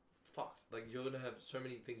fucked. Like you're gonna have so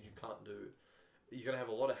many things you can't do. You're gonna have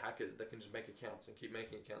a lot of hackers that can just make accounts and keep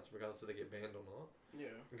making accounts regardless if they get banned or not. Yeah.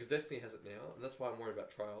 Because Destiny has it now, and that's why I'm worried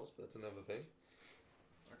about trials. But that's another thing.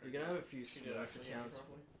 Okay. You're gonna have a few She did Smurf actually hear me accounts.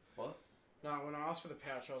 properly. What? No, when I asked for the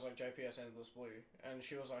pouch, I was like JPS Endless Blue, and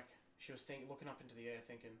she was looking up into the air,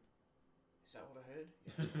 thinking, "Is that what I heard?"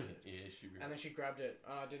 Yeah, she. And then she grabbed it.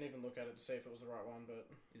 I didn't even look at it to see if it was the right one, but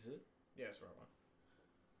Is it? yeah, it's the right one.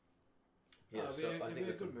 Yeah, Oh, so it'd I be think a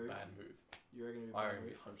it's a good move. bad move. You reckon? It'd be I a reckon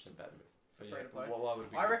move? it'd be 100% bad move. For But free yeah, to play? why would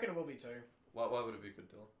it be? I good? reckon it will be too. Why would it be good,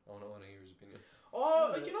 Dylan? I want to hear his opinion.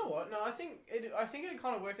 Oh, Yeah. you know what? No, I think it'd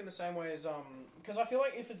kind of work in the same way as because I feel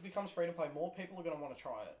like if it becomes free to play, more people are gonna want to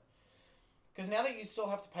try it. Because now that you still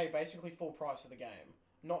have to pay basically full price for the game,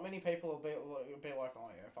 not many people will be like, oh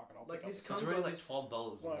yeah, fuck it, I'll Like, pick up this this. comes It's already like obvious-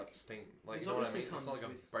 $12 on like- like Steam. Like This you know what I obviously mean? It's not like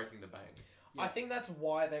comes I'm with- breaking the bank. Yeah. I think that's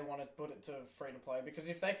why they want to put it to free to play, because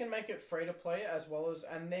if they can make it free to play as well as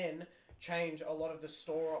and then change a lot of the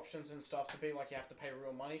store options and stuff to be like you have to pay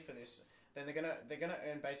real money for this, then they're gonna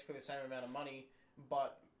earn basically the same amount of money,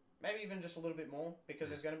 but maybe even just a little bit more because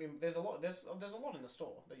there's a lot in the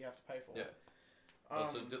store that you have to pay for. Yeah.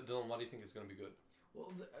 So Dylan, why do you think it's going to be good?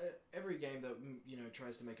 Well, every game that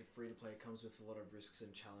tries to make it free to play comes with a lot of risks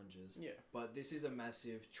and challenges. Yeah. But this is a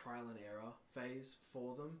massive trial and error phase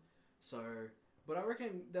for them. So, but I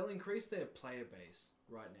reckon they'll increase their player base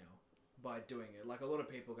right now by doing it. Like a lot of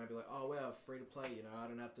people are going to be like, oh wow, free to play. I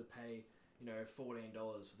don't have to pay $14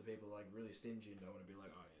 for the people like really stingy and don't want to be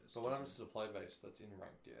like, oh yeah. But what happens to the player base that's in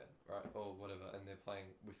ranked, right, or whatever, and they're playing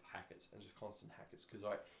with hackers and just constant hackers? Because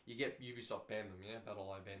you get Ubisoft ban them,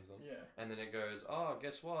 BattleEye bans them, Yeah. and then it goes, oh,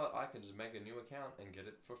 guess what? I can just make a new account and get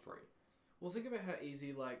it for free. Well, think about how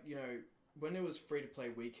easy, when it was free to play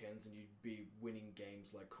weekends and you'd be winning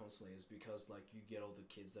games like constantly, is because you get all the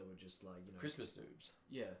kids that were just Christmas noobs.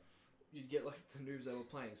 Yeah, you'd get the noobs that were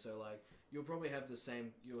playing. So you'll probably have the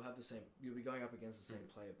same. You'll be going up against the same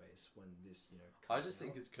player base when this I comes just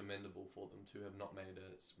think out. it's commendable for them to have not made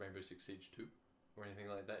a Rainbow Six Siege 2 or anything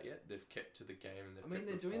like that yet. They've kept to the game and they've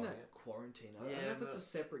they're kept doing refining that quarantine. I don't Yeah, know if it's but a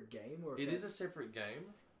separate game or if It is a that's- separate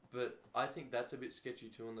game, but I think that's a bit sketchy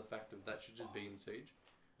too on the fact of that should just be in Siege.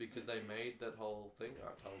 Because they made that whole thing.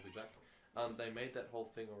 Alright, I'll be back. They made that whole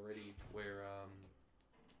thing already where,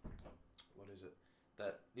 what is it?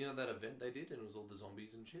 That event they did and it was all the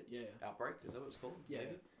zombies and shit? Yeah. Outbreak, is that what it's called? Yeah.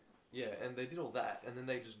 Maybe? Yeah, and they did all that, and then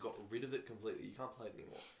they just got rid of it completely. You can't play it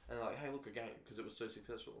anymore. And they're like, hey, look, a game, because it was so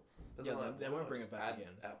successful. But Yeah, they're like, they why won't not bring just it back add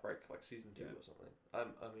again. Outbreak, like season 2 Yeah. or something.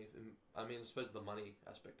 I mean, I suppose the money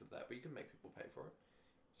aspect of that, but you can make people pay for it.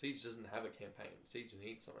 Siege doesn't have a campaign. Siege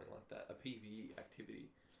needs something like that, a PvE activity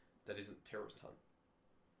that isn't terrorist hunt.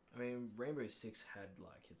 I mean, Rainbow Six had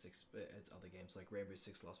its other games like Rainbow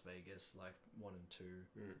Six Las Vegas, 1 and 2.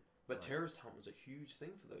 But Right. terrorist hunt was a huge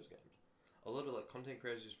thing for those games. A lot of content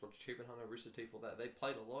creators just watch Achievement Hunter, Rooster Teeth, all that. They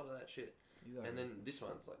played a lot of that shit. And then this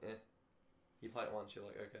one's like, you play it once, you're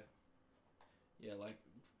like, okay. yeah,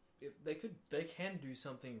 if they can do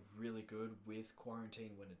something really good with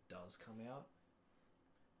quarantine when it does come out.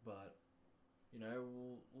 But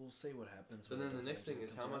we'll see what happens. But when then it the does next thing actually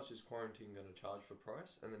is comes how out. much is quarantine going to charge for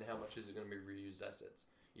price, and then how much is it going to be reused assets?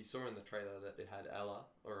 you saw in the trailer that it had Ella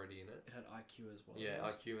already in it. It had IQ as well. Yeah,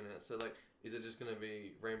 IQ in it. So like, is it just gonna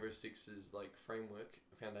be Rainbow Six's like framework,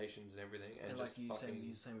 foundations, and everything, and just like fucking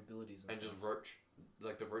use same abilities and stuff. just roach,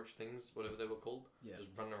 like the roach things, whatever they were called, Yeah. just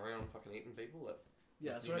running around fucking eating people. Like,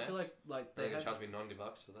 Yeah, with so new I feel maps. like They're they gonna had, charge me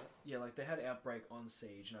 $90 for that. yeah, like they had Outbreak on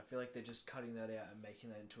Siege, and I feel like they're just cutting that out and making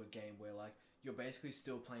that into a game where like you're basically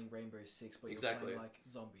still playing Rainbow Six, but you're Exactly. playing like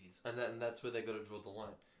zombies. And that's where they got to draw the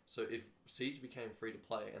line. So if Siege became free to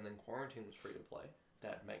play and then Quarantine was free to play,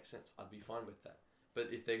 that makes sense. I'd be fine with that. But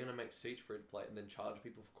if they're gonna make Siege free to play and then charge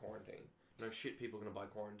people for Quarantine, no shit, people are gonna buy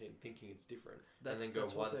Quarantine thinking it's different, and then go,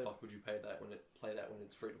 why the fuck would you play that when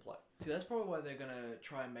it's free to play? See, that's probably why they're gonna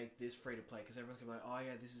try and make this free to play, because everyone's gonna be like, oh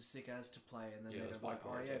yeah, this is sick as to play, and then Yeah, they're let's gonna be buy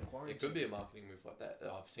like, oh yeah, Quarantine. Quarantine. It could be a marketing move like that.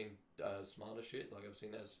 I've seen smarter shit. Like I've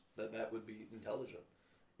seen that would be intelligent.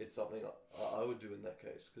 It's something I would do in that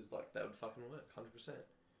case, because like that would fucking work 100%.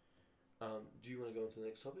 Do you want to go into the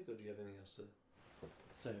next topic, or do you have anything else to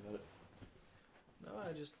say about it? No,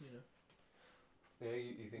 I just Yeah,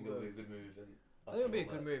 you think it'll be a good move, and I think it'll be a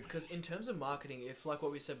good move, because in terms of marketing, if like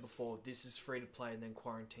what we said before, this is free to play and then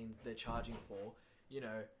Quarantine they're charging for,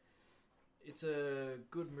 it's a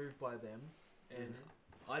good move by them, and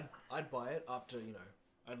I'd buy it after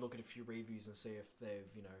I'd look at a few reviews and see if they've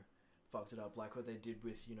fucked it up, like what they did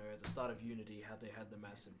with at the start of Unity, how they had the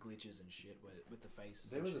massive glitches and shit with the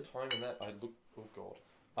faces. There was a time in that I looked. Oh god.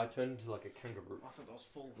 I turned into like a kangaroo. I thought that was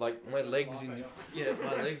full. Like my legs in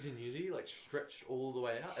my legs in Unity like stretched all the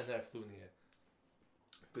way out, and then I flew in the air.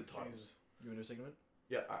 Good times. Jesus. You want to do a segment?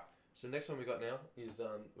 Yeah. So next one we got now is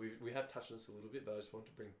we have touched on this a little bit, but I just want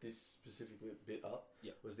to bring this specifically bit up.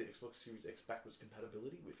 Yeah. Was the Xbox Series X backwards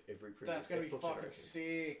compatibility with every previous That's gonna be Xbox fucking generation.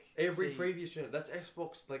 sick. Every previous generation. That's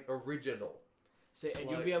Xbox like original. See, and Like,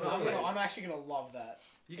 you'll be able to play. I'm actually gonna love that.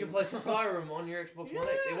 You can play Skyrim on your Xbox One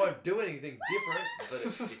X. It won't do anything different,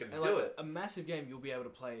 but you can And do like, it. a massive game you'll be able to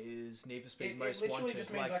play is Need for Speed It Most literally Wanted,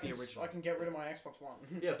 just means like the I original. can get rid of my Xbox One.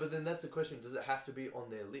 Yeah, but then that's the question: does it have to be on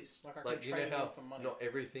their list? Like, I can you know trade it how in for money. not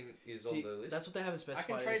everything is See, on their list. that's what they haven't I specified.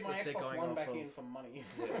 can trade is my if they're Xbox going One off back of, in for money.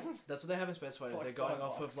 Yeah. That's what they haven't specified. For If like they're going $5.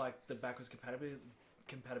 off of like the backwards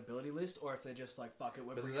compatibility list, or if they're just like fuck it,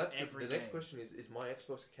 we're But then bringing that's every the next game. question is my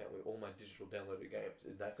Xbox account with all my digital downloaded games,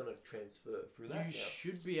 is that going to transfer through that? You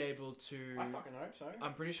should be able to. I fucking hope so.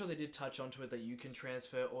 I'm pretty sure they did touch onto it that you can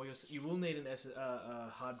transfer all your. You will need an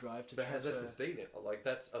hard drive to But has transfer. SSD now? Like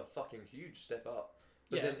that's a fucking huge step up.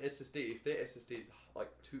 But Yeah. then SSD, if their SSD is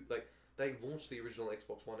they launched the original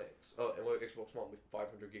Xbox One X, Xbox One with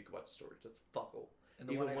 500 gigabytes of storage. That's fuck all. And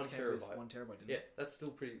the even 1X 1 came with terabyte. 1 terabyte, didn't Yeah, it? that's still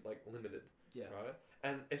pretty like limited. Yeah. Right.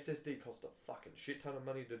 And SSD cost a fucking shit ton of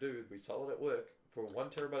money to do. We sell it at work for 1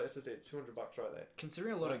 terabyte SSD. It's $200 right there.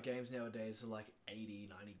 Considering a lot of games nowadays are like 80,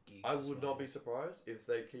 90 gigs. I as would well. not be surprised if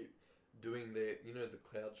they keep doing their, the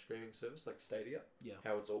cloud streaming service like Stadia. Yeah.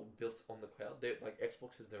 How it's all built on the cloud. They're like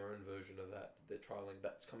Xbox has their own version of that. They're trialing.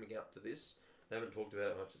 That's coming out for this. They haven't talked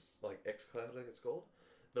about it much. It's like xCloud, I think it's called.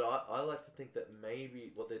 But I like to think that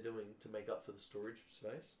maybe what they're doing to make up for the storage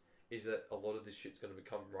space is that a lot of this shit's going to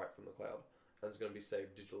become right from the cloud and it's going to be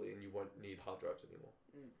saved digitally, and you won't need hard drives anymore.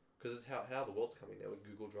 Because it's how the world's coming now with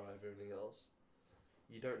Google Drive and everything else.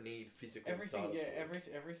 You don't need physical Everything, data yeah, storage.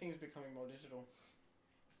 everything's becoming more digital.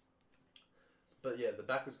 But yeah, the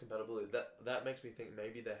backwards compatibility, that makes me think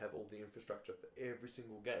maybe they have all the infrastructure for every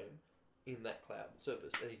single game in that cloud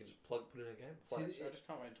service, and you can just put it in a game. Play it. I just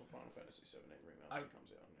can't wait until Final Fantasy 17 Remastered comes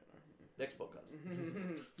out. Next podcast.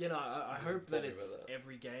 I hope Inform that me it's about that.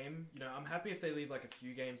 every game. I'm happy if they leave like a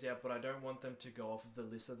few games out, but I don't want them to go off of the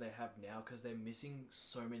list that they have now because they're missing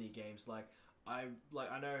so many games. I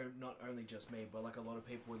know not only just me, but like a lot of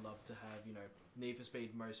people would love to have Need for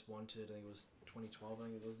Speed Most Wanted. I think it was 2012. I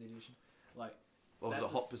think it was the edition. Like, What was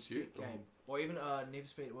that's it, Hot a Pursuit? sick game. Or even Need for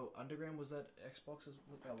Speed. Well, Underground, was that Xbox?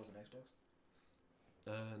 That wasn't Xbox.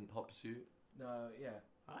 And Hot Pursuit. No, yeah.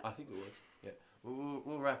 I think it was. Yeah.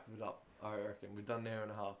 We'll wrap it up. I reckon we've done an hour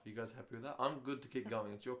and a half. You guys happy with that? I'm good to keep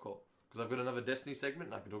going. It's your call. Because I've got another Destiny segment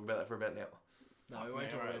and I can talk about that for about an hour. No, we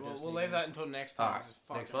won't talk about Destiny. We'll leave that until next time. Alright,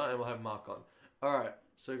 next one, and we'll have Mark on. Alright,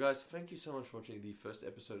 so guys, thank you so much for watching the first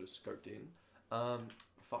episode of Scoped In.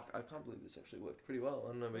 Fuck, I can't believe this actually worked pretty well.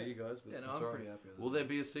 I don't know about you guys, but Yeah, no, it's I'm alright. pretty happy with it. Will there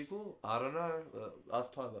be a sequel? I don't know.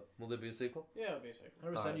 Ask Tyler. Will there be a sequel? Yeah, it'll be a sequel.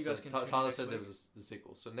 100%. Alright, You so guys continue Tyler next said there week. was the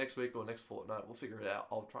sequel. So next week or next fortnight, we'll figure it out.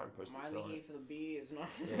 I'll try and post I'm it only tonight. here for the beers,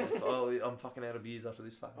 no. Yeah. I'm fucking out of beers after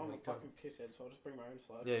this fucking I'm a week. fucking pisshead, so I'll just bring my own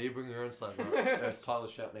slab. Yeah, you bring your own slab. Right? That's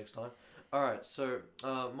Tyler's shout next time. Alright, so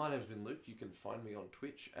my name's been Luke. You can find me on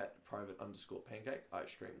Twitch at private_pancake. I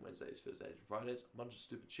stream Wednesdays, Thursdays, and Fridays. A bunch of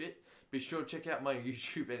stupid shit. Be sure to check out my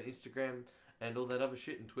YouTube and Instagram and all that other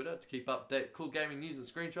shit in Twitter to keep update cool gaming news and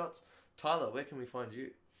screenshots. Tyler, where can we find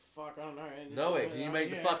you? Fuck, I don't know. Nowhere, 'cause you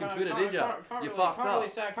made the fucking Twitter, did ya? You fucked can't up. really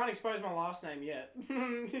say. I can't expose my last name yet.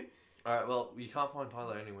 Alright, well, you can't find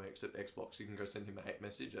Tyler anywhere except Xbox. You can go send him a hate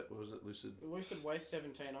message at, what was it, Lucid? Lucid Waste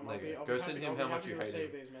 17. Go send him how much you hate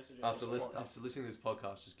him. These messages. After listening to this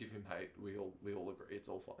podcast, just give him hate. We all agree. It's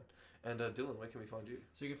all fine. And Dylan, where can we find you?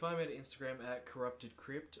 So you can find me at Instagram at Corrupted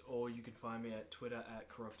Crypt, or you can find me at Twitter at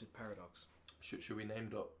Corrupted Paradox. Should we name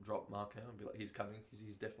drop Mark now and be like, he's coming?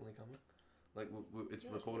 He's definitely coming? Like, it's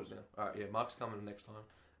recorded now. Alright, yeah, Mark's coming next time.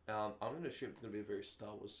 I'm going to assume it's going to be a very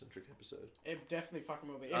Star Wars centric episode. It definitely fucking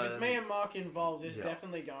will be. If it's me and Mark involved, it's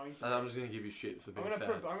definitely going to. And I'm just going to give you shit for being sad.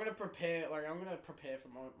 I'm going to prepare. Like, I'm going to prepare for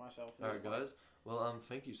myself. Alright, guys. Well,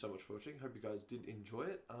 thank you so much for watching. Hope you guys did enjoy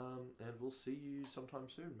it. And we'll see you sometime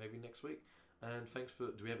soon, maybe next week. And thanks for.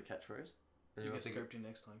 Do we have a catchphrase? You get scripting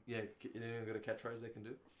next time. Yeah, anyone got a catchphrase they can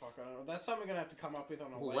do? Fuck, I don't know. That's something we're gonna have to come up with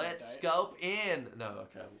on a later Let's date. scope in. No,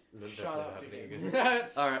 okay. Shut up, again.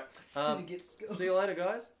 All right. See you later,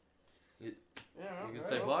 guys. Yeah. You can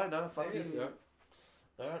say bye. No, fuck you.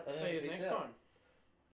 All right. See you next time.